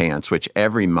down the pants, which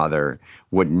every mother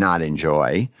would not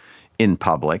enjoy in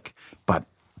public, but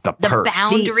the purse.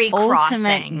 boundary The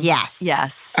ultimate- crossing. yes.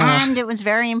 Yes. And it was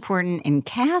very important in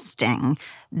casting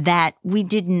that we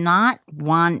did not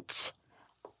want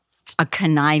a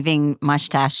conniving,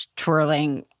 mustache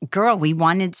twirling girl. We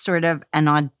wanted sort of an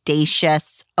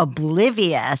audacious,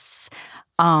 oblivious,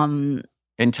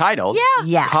 entitled. Yeah.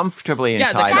 Yes. Comfortably Yeah,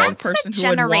 entitled. the kind of person who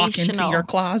would walk into generational. your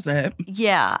closet.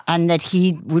 Yeah. and that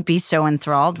he would be so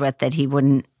enthralled with that he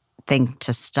wouldn't think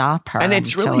to stop her. And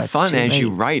it's until really fun too as you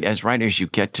late. write, as writers, you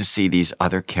get to see these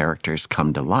other characters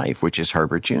come to life, which is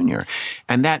Herbert Jr.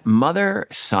 And that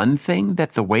mother-son thing,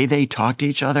 that the way they talk to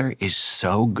each other is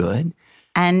so good.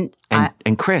 And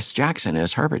Chris Jackson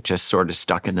as Herbert just sort of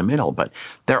stuck in the middle. But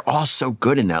they're all so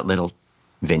good in that little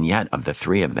vignette of the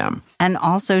three of them. And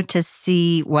also to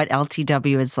see what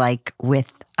LTW is like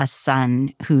with a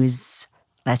son who's,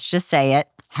 let's just say it,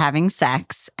 having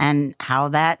sex, and how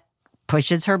that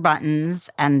pushes her buttons,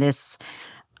 and this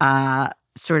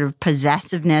sort of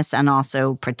possessiveness and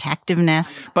also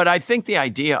protectiveness. But I think the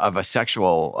idea of a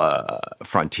sexual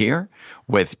frontier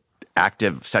with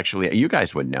active sexually, you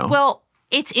guys would know. Well,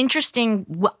 it's interesting.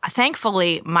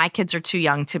 Thankfully, my kids are too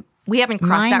young to. We haven't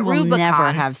crossed Mine that will Rubicon.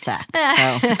 never have sex.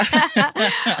 So.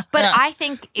 But I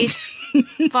think it's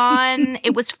fun.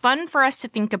 It was fun for us to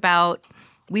think about.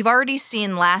 We've already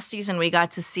seen last season, we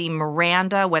got to see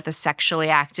Miranda with a sexually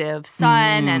active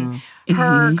son and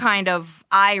her kind of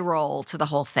eye roll to the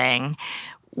whole thing.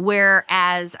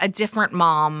 Whereas a different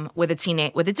mom with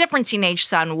a different teenage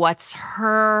son, what's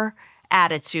her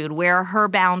attitude? Where are her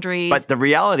boundaries? But the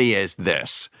reality is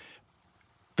this.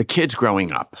 The kids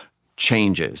growing up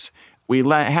changes. We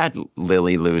had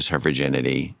Lily lose her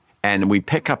virginity, and we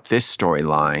pick up this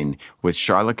storyline with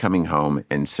Charlotte coming home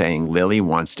and saying Lily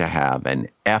wants to have an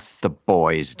F the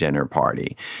boys dinner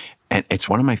party. And it's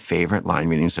one of my favorite line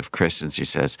readings of Kristen. She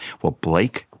says, well,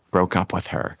 Blake broke up with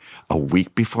her a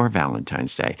week before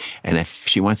Valentine's Day. And if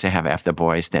she wants to have F the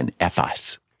boys, then F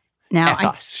us. Now, F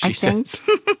us, she I think says.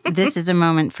 this is a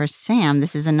moment for Sam.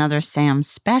 This is another Sam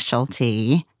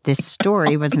specialty. This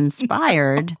story was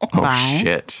inspired Oh, by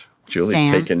shit. Julie's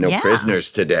Sam. taking no Yeah.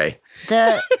 prisoners today.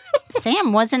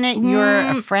 Sam, wasn't it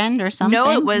your friend or something?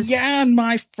 No, it was. Yeah, and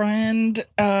my friend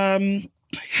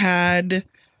had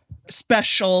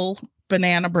special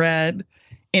banana bread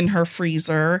in her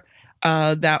freezer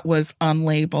that was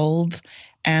unlabeled,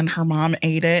 and her mom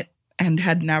ate it and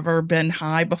had never been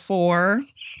high before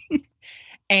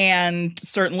and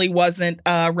certainly wasn't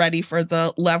ready for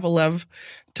the level of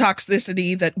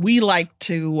toxicity that we like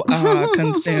to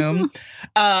consume.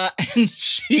 And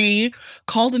she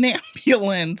called an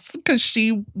ambulance because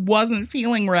she wasn't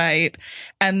feeling right.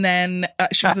 And then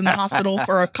she was in the hospital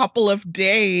for a couple of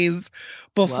days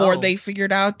before they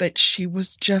figured out that she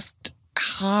was just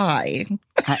high.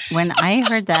 When I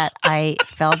heard that, I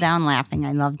fell down laughing.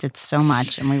 I loved it so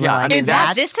much. And we were Yeah, like, I mean,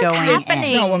 that's this is going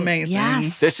happening. in. So amazing.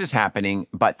 Yes. This is happening,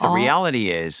 but the reality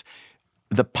is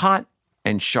the Pot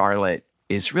and Charlotte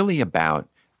is really about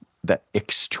the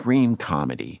extreme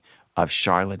comedy of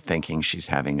Charlotte thinking she's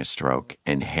having a stroke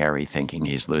and Harry thinking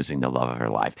he's losing the love of her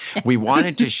life. We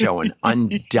wanted to show an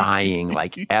undying,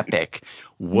 like epic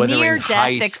Wuthering Near-death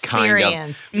Heights kind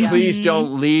experience. of, please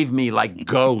don't leave me like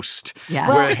Ghost, Yes.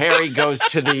 where Harry goes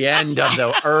to the end of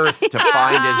the earth to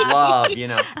find his love, you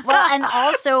know. Well, and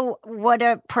also, what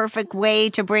a perfect way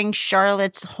to bring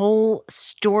Charlotte's whole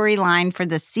storyline for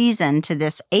the season to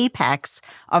this apex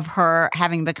of her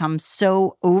having become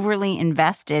so overly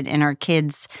invested in her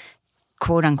kids'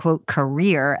 quote-unquote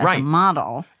career as a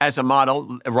model. As a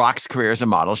model, Rock's career as a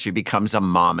model, she becomes a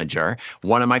momager.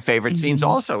 One of my favorite scenes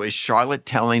also is Charlotte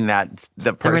telling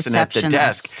the person at the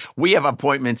desk, we have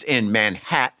appointments in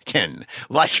Manhattan.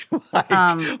 Like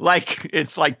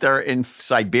it's like they're in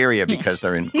Siberia because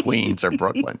they're in Queens or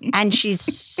Brooklyn. And she's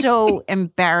so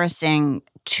embarrassing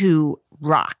to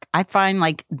Rock. I find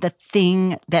like the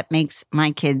thing that makes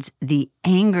my kids the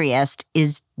angriest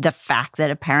is the fact that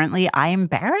apparently I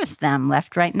embarrass them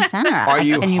left, right, and center. Are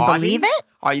you Can you haughty? believe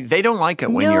it? They don't like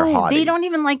it when you're haughty. They don't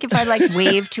even like if I like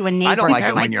wave to a neighbor. I don't like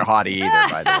They're it when you're haughty either,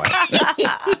 by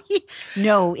the way.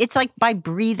 No, it's like by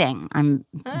breathing I'm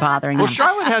bothering Well, them.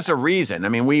 Charlotte has a reason. I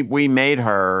mean, we made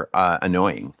her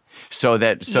annoying so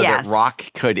that Yes. Rock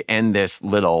could end this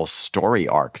little story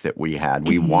arc that we had.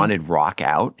 We wanted Rock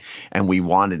out, and we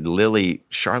wanted Lily,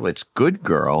 Charlotte's good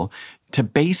girl, to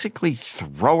basically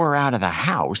throw her out of the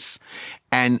house.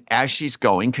 And as she's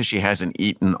going, because she hasn't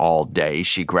eaten all day,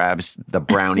 she grabs the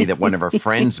brownie that one of her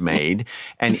friends made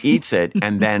and eats it,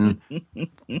 and then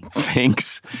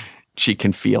thinks she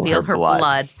can feel her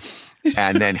blood.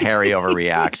 And then Harry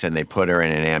overreacts, and they put her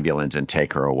in an ambulance and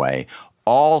take her away.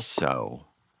 Also,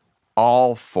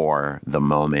 all for the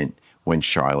moment when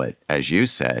Charlotte, as you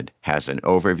said, has an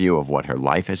overview of what her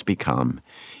life has become,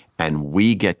 and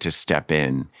we get to step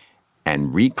in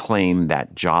and reclaim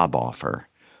that job offer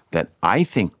that I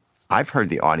think I've heard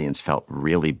the audience felt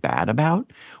really bad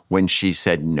about when she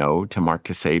said no to Mark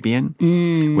Kasabian.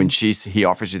 When he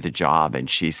offers her the job and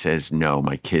she says, no,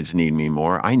 my kids need me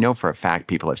more. I know for a fact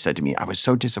people have said to me, I was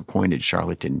so disappointed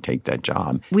Charlotte didn't take that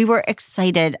job. We were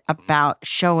excited about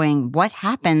showing what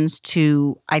happens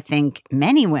to, I think,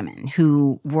 many women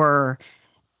who were,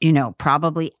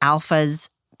 probably alphas,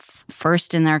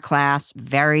 first in their class,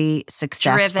 very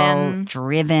successful,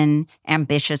 driven,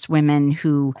 ambitious women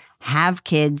who have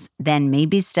kids, then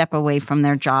maybe step away from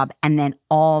their job, and then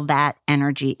all that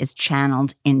energy is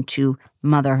channeled into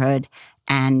motherhood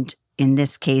and, in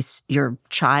this case, your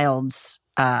child's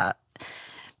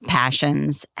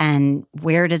passions. And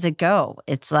where does it go?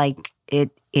 It's like it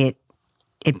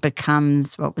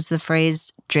becomes, what was the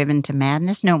phrase? Driven to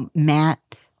madness? No,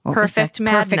 perfect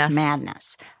madness. Perfect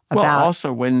madness. Well,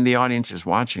 also when the audience is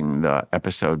watching the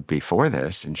episode before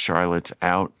this and Charlotte's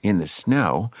out in the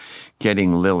snow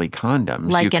getting Lily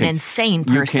condoms. Like an insane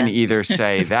person. You can either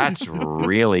say that's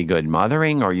really good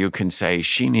mothering or you can say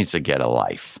she needs to get a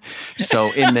life.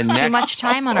 So in the next too much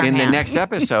time on our hands. In the next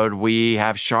episode, we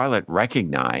have Charlotte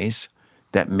recognize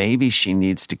that maybe she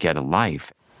needs to get a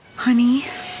life. Honey,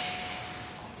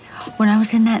 when I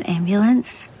was in that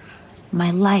ambulance, my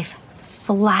life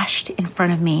flashed in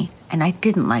front of me. And I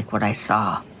didn't like what I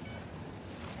saw.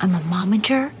 I'm a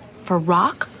momager for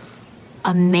Rock,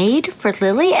 a maid for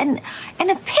Lily, and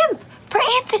a pimp for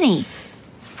Anthony.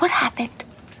 What happened?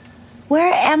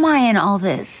 Where am I in all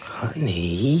this?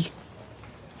 Honey,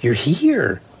 you're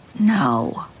here.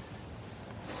 No.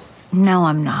 No,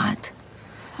 I'm not.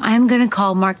 I'm going to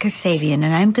call Mark Kasabian,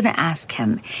 and I'm going to ask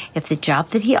him if the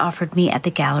job that he offered me at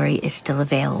the gallery is still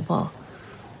available.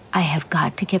 I have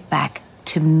got to get back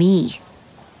to me.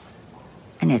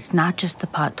 And it's not just the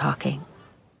pot talking.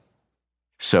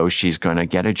 So she's going to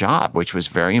get a job, which was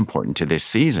very important to this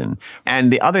season.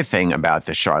 And the other thing about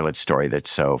the Charlotte story that's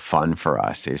so fun for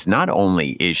us is not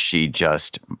only is she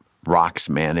just Rock's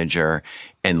manager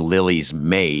and Lily's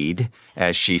maid,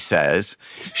 as she says,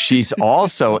 she's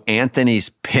also Anthony's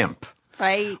pimp.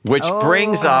 Right. Which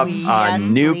brings up a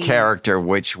new character,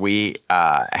 which we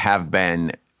have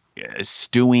been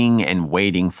stewing and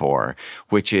waiting for,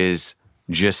 which is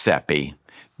Giuseppe,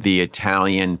 the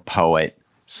Italian poet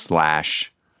 / hung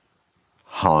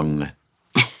dreamboat.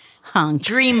 Hung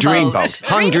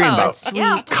dreamboat.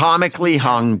 Yeah. Comically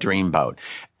hung dreamboat.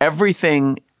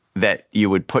 Everything that you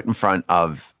would put in front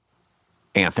of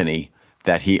Anthony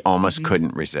that he almost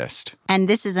couldn't resist. And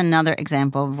this is another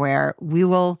example of where we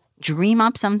will dream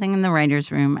up something in the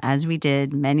writer's room, as we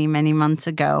did many, many months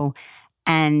ago.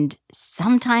 And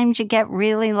sometimes you get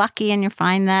really lucky and you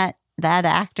find that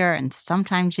actor, and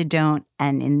sometimes you don't.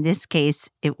 And in this case,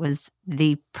 it was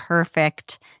the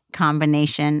perfect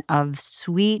combination of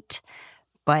sweet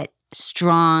but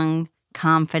strong,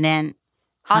 confident,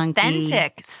 hunky,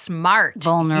 authentic, smart,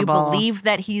 vulnerable. You believe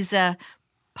that he's a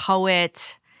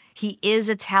poet. He is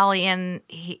Italian.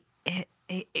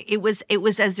 It was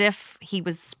as if he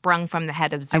was sprung from the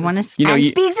head of Zeus. I want to.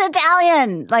 Speaks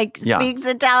Italian, speaks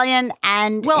Italian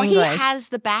and English. He has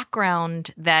the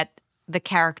background that the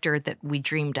character that we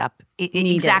dreamed up.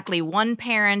 Exactly. One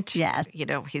parent. Yes.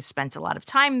 He's spent a lot of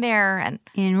time there and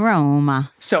in Rome.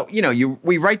 So,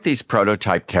 we write these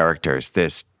prototype characters,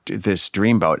 this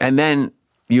dreamboat, and then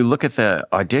you look at the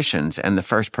auditions, and the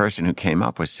first person who came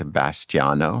up was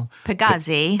Sebastiano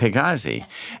Pigazzi.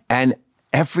 And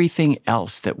everything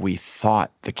else that we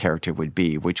thought the character would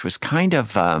be, which was kind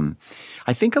of,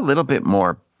 I think, a little bit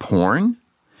more porn,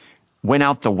 went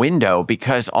out the window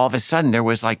because all of a sudden there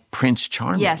was like Prince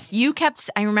Charming. Yes,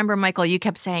 I remember, Michael, you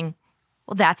kept saying,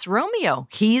 well, that's Romeo.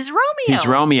 He's Romeo. He's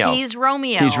Romeo. He's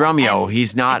Romeo. He's Romeo.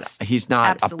 He's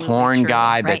not a porn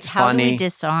guy that's How funny. How do we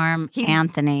disarm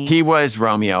Anthony? He was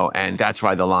Romeo, and that's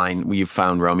why the line, "You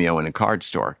found Romeo in a card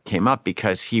store," came up,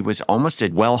 because he was almost a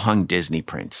well-hung Disney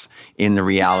prince in the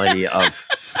reality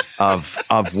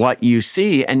of what you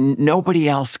see, and nobody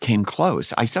else came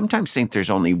close. I sometimes think there's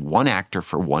only one actor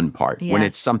for one part when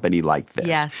it's somebody like this.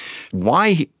 Yes.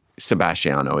 Why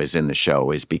Sebastiano is in the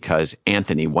show is because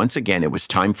Anthony, once again, it was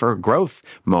time for a growth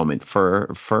moment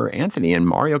for Anthony, and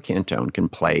Mario Cantone can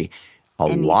play a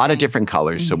lot of different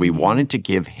colors. So we wanted to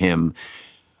give him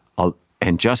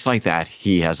and just like that,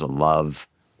 he has a love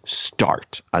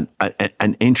start,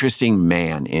 an interesting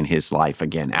man in his life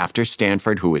again. After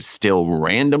Stanford, who is still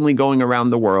randomly going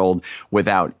around the world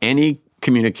without any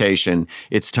communication,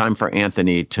 it's time for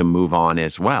Anthony to move on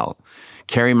as well.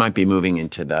 Carrie might be moving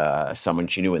into someone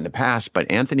she knew in the past, but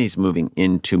Anthony's moving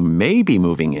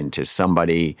into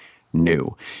somebody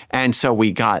knew. And so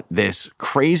we got this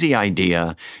crazy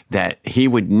idea that he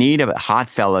would need a hot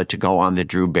fella to go on the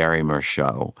Drew Barrymore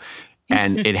show.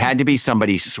 And it had to be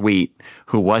somebody sweet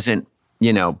who wasn't,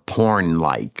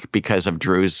 porn-like because of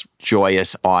Drew's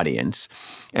joyous audience.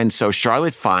 And so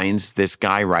Charlotte finds this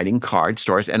guy writing card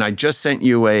stories. And I just sent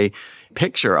you a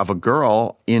picture of a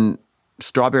girl in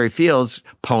Strawberry Fields,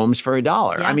 poems for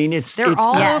 $1. Yes. I mean, they're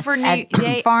all over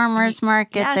at farmers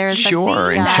market. Yes. There's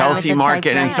sure, in Chelsea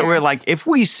Market. And so we're like, if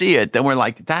we see it, then we're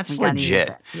like, that's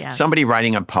legit. Yes. Somebody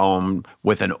writing a poem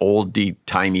with an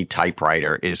old-timey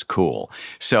typewriter is cool.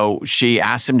 So she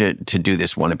asked him to do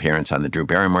this one appearance on the Drew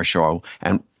Barrymore show,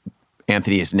 and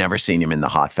Anthony has never seen him in the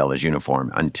hot fella's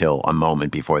uniform until a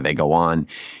moment before they go on.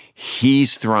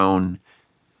 He's thrown.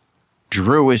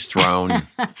 Drew is thrown.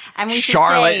 And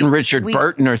Charlotte and Richard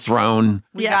Burton are thrown.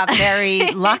 We got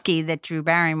very lucky that Drew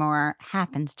Barrymore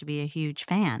happens to be a huge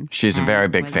fan. She's a very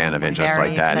big fan of And Just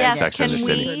Like That and Sex and the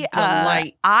City.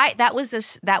 That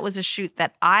was a shoot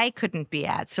that I couldn't be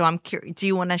at. So I'm curious. Do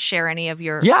you want to share any of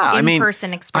your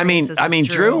in-person experiences? I mean,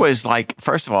 with Drew was like,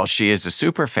 first of all, she is a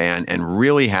super fan and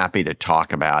really happy to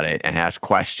talk about it and ask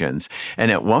questions.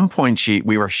 And at one point,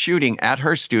 we were shooting at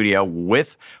her studio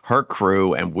with her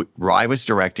crew, and Rye was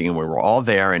directing, and we were all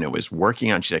there, and it was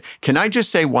working on. She said, "Can I just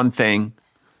say one thing?"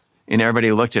 And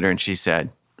everybody looked at her, and she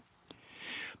said,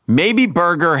 "Maybe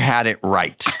Berger had it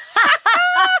right.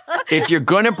 If you're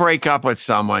going to break up with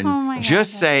someone,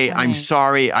 just say, I'm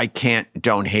sorry, I can't,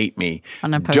 don't hate me.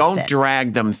 Don't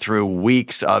drag them through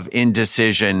weeks of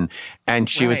indecision." And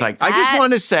she was like, I just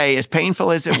want to say, as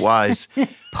painful as it was,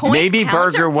 maybe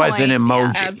Berger was an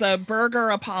emoji. As a Berger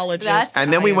apologist.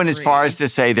 And then we went as far as to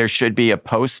say there should be a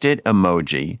Post-it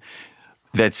emoji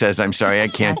that says, I'm sorry, I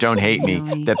can't, don't hate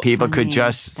me, that people could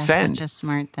just send. That's such a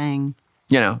smart thing.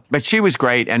 But she was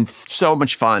great and so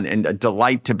much fun and a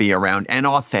delight to be around and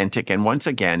authentic. And once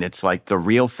again, it's like the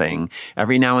real thing.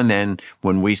 Every now and then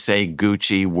when we say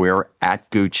Gucci, we're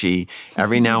at Gucci.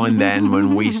 Every now and then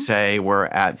when we say we're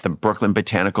at the Brooklyn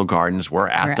Botanical Gardens, we're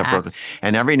at Brooklyn.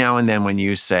 And every now and then when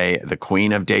you say the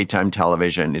queen of daytime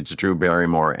television, it's Drew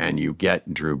Barrymore, and you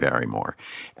get Drew Barrymore.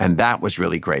 And that was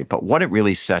really great. But what it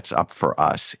really sets up for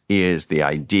us is the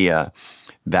idea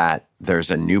that there's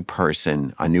a new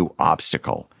person, a new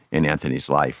obstacle in Anthony's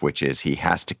life, which is he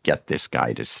has to get this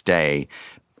guy to stay,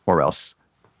 or else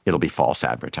it'll be false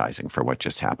advertising for what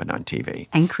just happened on TV.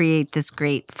 And create this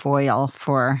great foil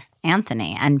for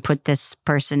Anthony and put this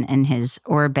person in his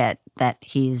orbit that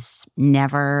he's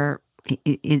never,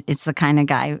 it's the kind of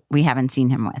guy we haven't seen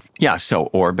him with. Yeah, so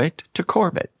orbit to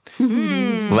Corbett.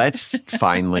 Let's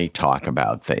finally talk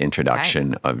about the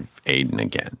introduction of Aidan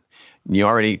again. You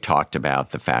already talked about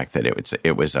the fact that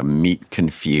it was a meet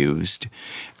confused,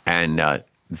 and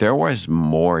there was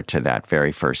more to that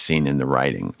very first scene in the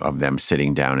writing of them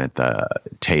sitting down at the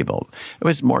table. It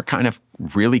was more kind of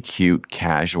really cute,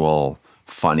 casual,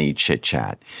 funny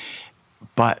chit-chat.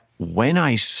 But when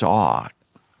I saw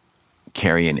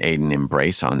Carrie and Aidan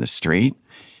embrace on the street,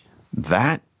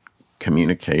 that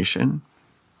communication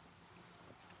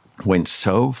went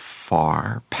so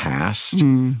far past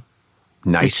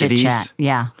niceties.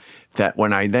 Yeah. That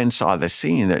when I then saw the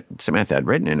scene that Samantha had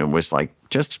written, and it was like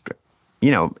just,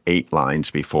 8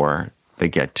 lines before they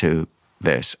get to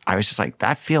this, I was just like,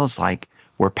 that feels like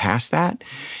we're past that.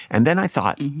 And then I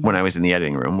thought, when I was in the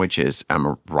editing room, which is, I'm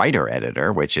a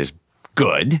writer-editor, which is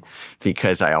good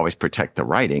because I always protect the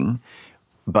writing.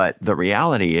 But the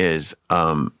reality is,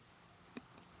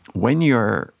 when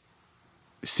you're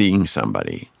seeing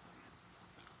somebody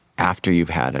after you've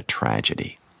had a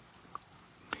tragedy,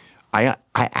 I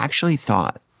actually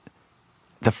thought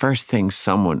the first thing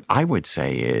I would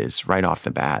say is right off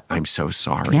the bat, I'm so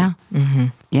sorry. Yeah. Mm-hmm.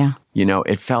 Yeah.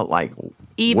 It felt like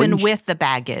even with the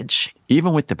baggage.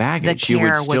 Even with the baggage, you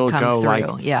would still go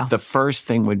through. The first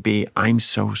thing would be, I'm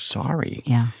so sorry.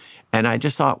 Yeah. And I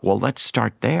just thought, well, let's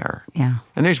start there. Yeah.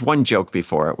 And there's one joke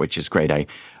before it, which is great.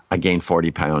 I gained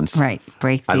 40 pounds. Right.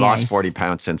 Break the I lost ice. 40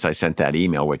 pounds since I sent that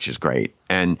email, which is great.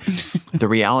 And the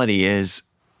reality is,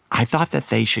 I thought that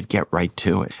they should get right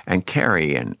to it. And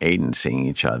Carrie and Aidan seeing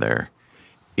each other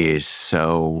is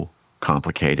so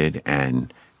complicated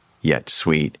and yet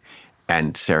sweet.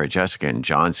 And Sarah Jessica and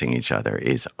John seeing each other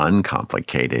is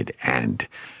uncomplicated and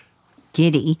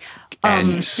giddy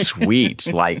and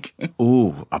sweet. Like,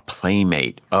 ooh, a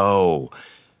playmate. Oh,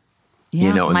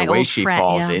 and the way she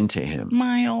falls into him.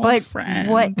 My old friend.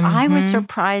 What I was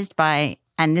surprised by,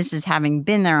 and this is having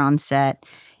been there on set,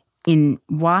 in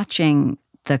watching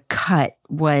the cut,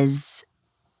 was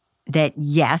that,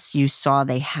 yes, you saw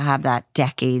they have that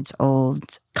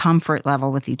decades-old comfort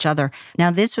level with each other.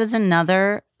 Now, this was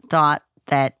another thought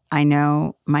that I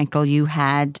know, Michael, you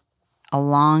had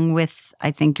along with,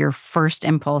 I think, your first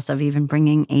impulse of even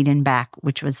bringing Aiden back,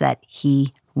 which was that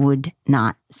he would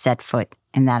not set foot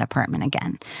in that apartment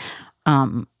again,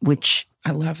 which...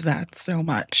 I love that so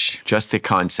much. Just the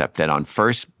concept that on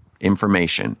first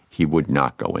information, he would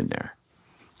not go in there.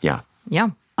 Yeah. Yeah.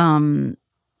 And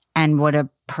what a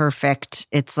perfect,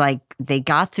 it's like they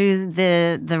got through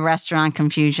the restaurant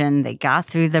confusion, they got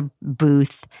through the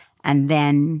booth, and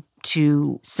then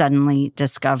to suddenly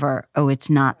discover, oh, it's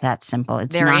not that simple.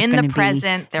 It's they're not in going the to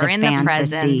present. be They're in the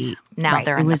present. Now right.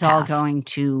 they're in the past. It was all past. going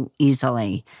too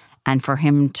easily. And for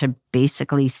him to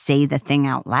basically say the thing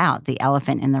out loud, the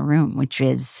elephant in the room, which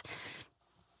is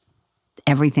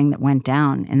everything that went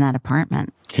down in that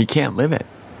apartment. He can't live it.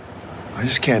 I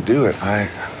just can't do it.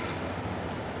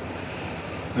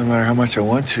 No matter how much I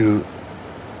want to,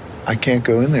 I can't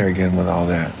go in there again with all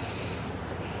that.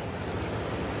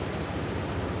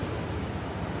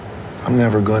 I'm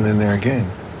never going in there again.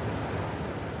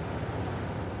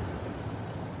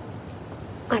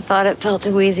 I thought it felt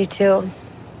too easy, too.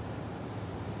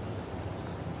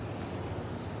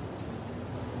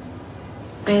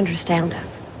 I understand it.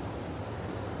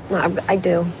 I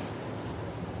do.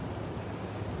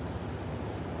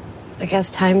 I guess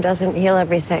time doesn't heal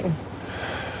everything.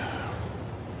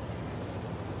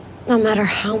 No matter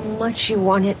how much you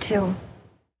want it to.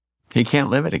 He can't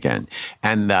live it again.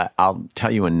 And I'll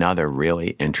tell you another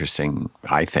really interesting,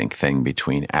 I think, thing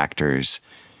between actors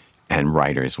and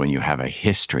writers when you have a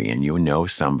history and you know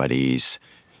somebody's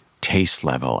taste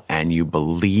level and you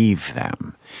believe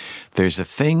them. There's a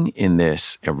thing in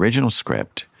this original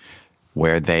script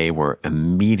where they were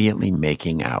immediately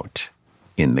making out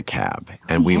in the cab.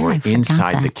 And we were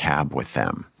inside the cab with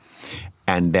them.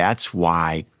 And that's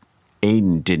why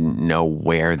Aiden didn't know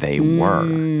where they were,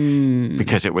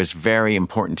 because it was very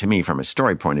important to me from a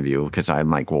story point of view, because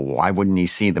I'm like, well, why wouldn't he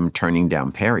see them turning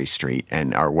down Perry Street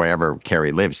or wherever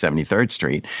Carrie lives, 73rd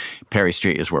Street? Perry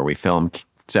Street is where we filmed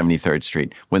 73rd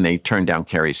Street. When they turned down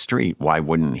Carrie Street, why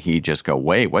wouldn't he just go,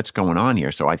 wait, what's going on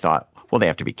here? So I thought, well, they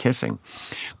have to be kissing.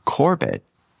 Corbett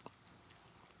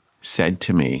said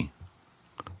to me,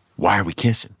 why are we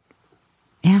kissing?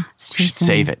 Yeah. We should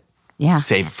save it. Yeah.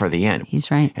 Save it for the end. He's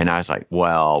right. And I was like,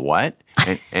 well, what?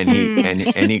 And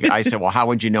I said, well, how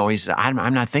would you know? He said,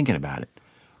 I'm not thinking about it.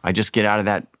 I just get out of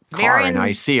that car and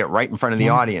I see it right in front of the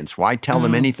audience. Why tell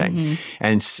them anything?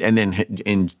 Mm-hmm. And then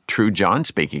in true John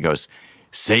speak, he goes,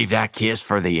 save that kiss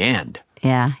for the end.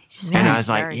 Yeah. And I was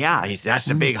like, yeah, that's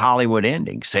a big Hollywood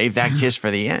ending. Save that kiss for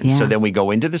the end. Yeah. So then we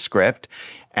go into the script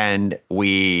and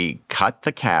we cut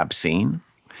the cab scene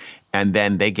and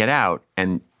then they get out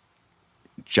and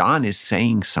John is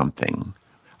saying something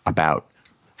about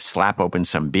slap open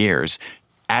some beers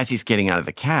as he's getting out of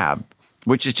the cab,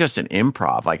 which is just an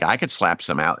improv. Like I could slap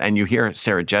some out and you hear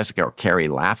Sarah Jessica or Carrie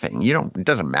laughing. It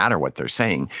doesn't matter what they're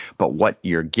saying, but what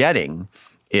you're getting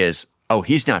is, oh,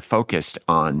 he's not focused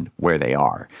on where they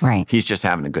are. Right. He's just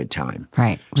having a good time.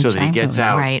 Right. So that he gets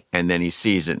out and then he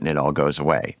sees it and it all goes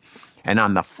away. And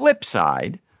on the flip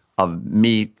side of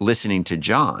me listening to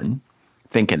John,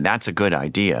 thinking that's a good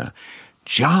idea,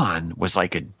 John was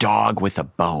like a dog with a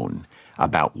bone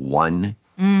about one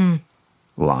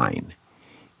line.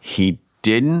 He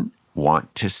didn't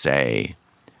want to say,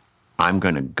 I'm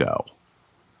going to go.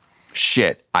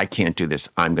 Shit, I can't do this.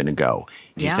 I'm going to go.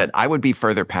 He said, I would be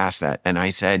further past that. And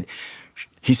he said,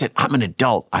 I'm an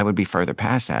adult. I would be further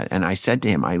past that. And I said to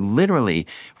him,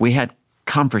 we had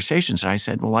conversations. And I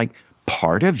said, well, like,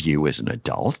 part of you is an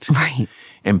adult. Right.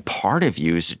 And part of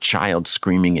you is a child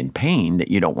screaming in pain that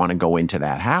you don't want to go into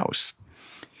that house.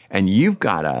 And you've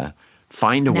got to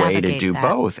find a way to do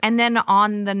both. And then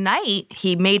on the night,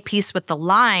 he made peace with the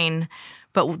line,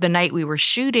 but the night we were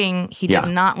shooting, he did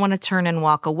not want to turn and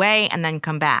walk away and then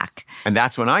come back. And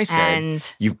that's when I said,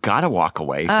 you've got to walk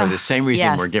away for the same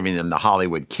reason we're giving them the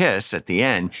Hollywood kiss at the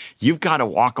end. You've got to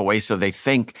walk away so they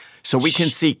think, so we can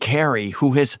see Carrie,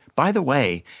 who has, by the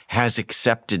way, has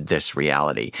accepted this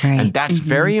reality. Right. And that's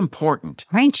very important.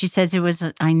 Right. She says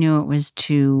I knew it was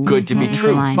too good to be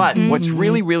true. line. But what's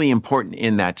really, really important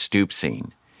in that stoop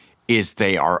scene is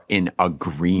they are in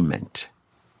agreement.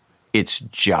 It's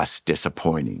just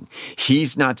disappointing.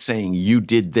 He's not saying you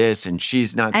did this, and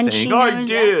she's not saying, I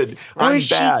did. I'm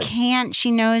bad. She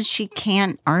knows she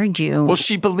can't argue. Well,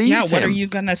 she believes him. Yeah, what are you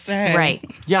going to say? Right.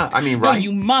 Yeah, I mean, No,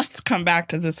 you must come back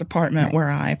to this apartment where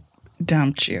I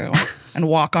dumped you and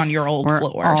walk on your old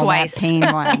floor. Twice. Pain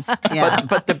was. Yeah.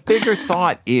 But the bigger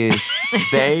thought is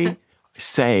they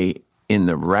say in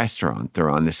the restaurant they're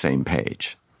on the same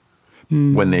page.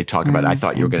 when they talk about, I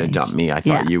thought you were going to dump me. I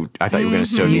thought you were going to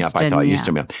stood me up. I thought you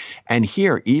stood me up. And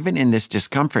here, even in this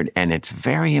discomfort, and it's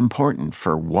very important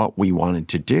for what we wanted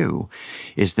to do,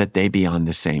 is that they be on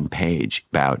the same page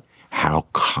about how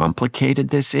complicated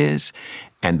this is.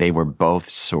 And they were both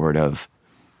sort of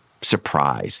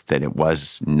surprised that it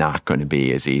was not going to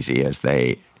be as easy as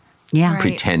they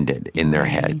pretended in their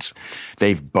heads.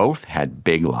 They've both had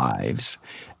big lives,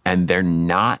 and they're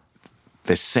not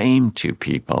the same two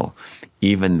people,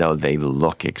 even though they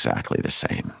look exactly the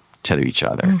same to each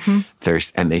other.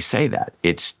 And they say that.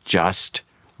 It's just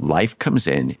life comes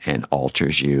in and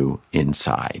alters you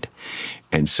inside.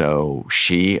 And so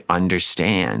she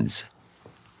understands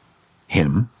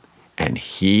him, and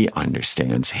he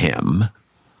understands him,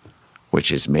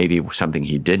 which is maybe something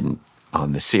he didn't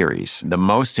on the series. The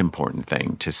most important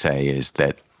thing to say is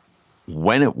that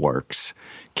when it works,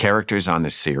 characters on the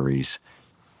series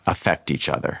affect each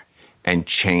other and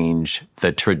change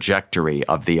the trajectory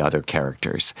of the other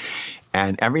characters.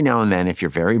 And every now and then, if you're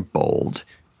very bold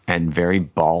and very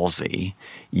ballsy,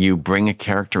 you bring a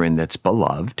character in that's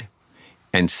beloved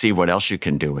and see what else you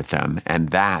can do with them. And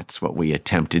that's what we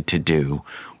attempted to do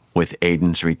with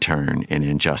Aidan's return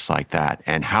in Just Like That.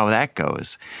 And how that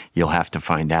goes, you'll have to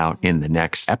find out in the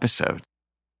next episode.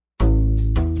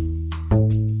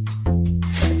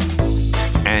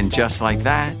 And just like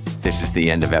that, this is the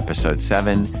end of episode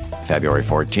 7, February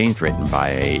 14th, written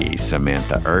by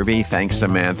Samantha Irby. Thanks,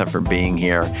 Samantha, for being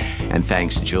here. And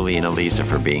thanks, Julie and Elisa,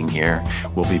 for being here.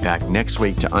 We'll be back next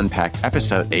week to unpack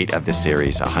episode 8 of the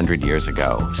series, 100 Years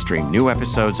Ago. Stream new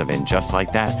episodes of In Just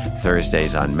Like That,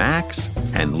 Thursdays on Max.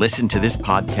 And listen to this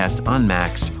podcast on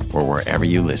Max or wherever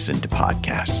you listen to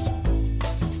podcasts.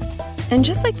 And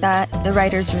Just Like That, The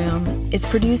Writer's Room is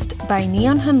produced by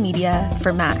Neon Hum Media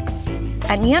for Max.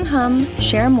 At Neon Hum,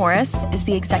 Sharon Morris is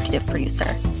the executive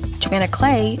producer. Joanna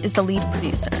Clay is the lead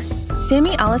producer.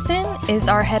 Sammy Allison is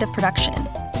our head of production.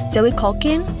 Zoe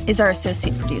Culkin is our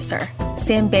associate producer.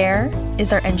 Sam Baer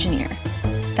is our engineer.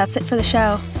 That's it for the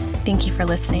show. Thank you for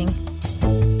listening.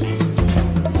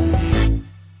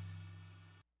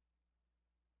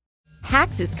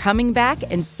 Hacks is coming back,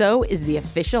 and so is the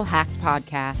official Hacks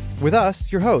podcast. With us,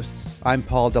 your hosts. I'm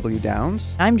Paul W.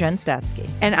 Downs. I'm Jen Statsky.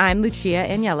 And I'm Lucia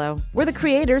Agnello. We're the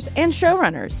creators and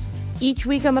showrunners. Each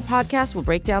week on the podcast, we'll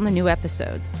break down the new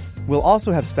episodes. We'll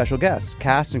also have special guests,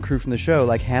 cast and crew from the show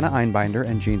like Hannah Einbinder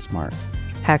and Jean Smart.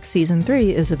 Hacks Season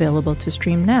 3 is available to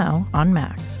stream now on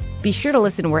Max. Be sure to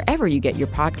listen wherever you get your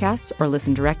podcasts or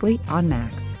listen directly on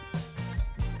Max.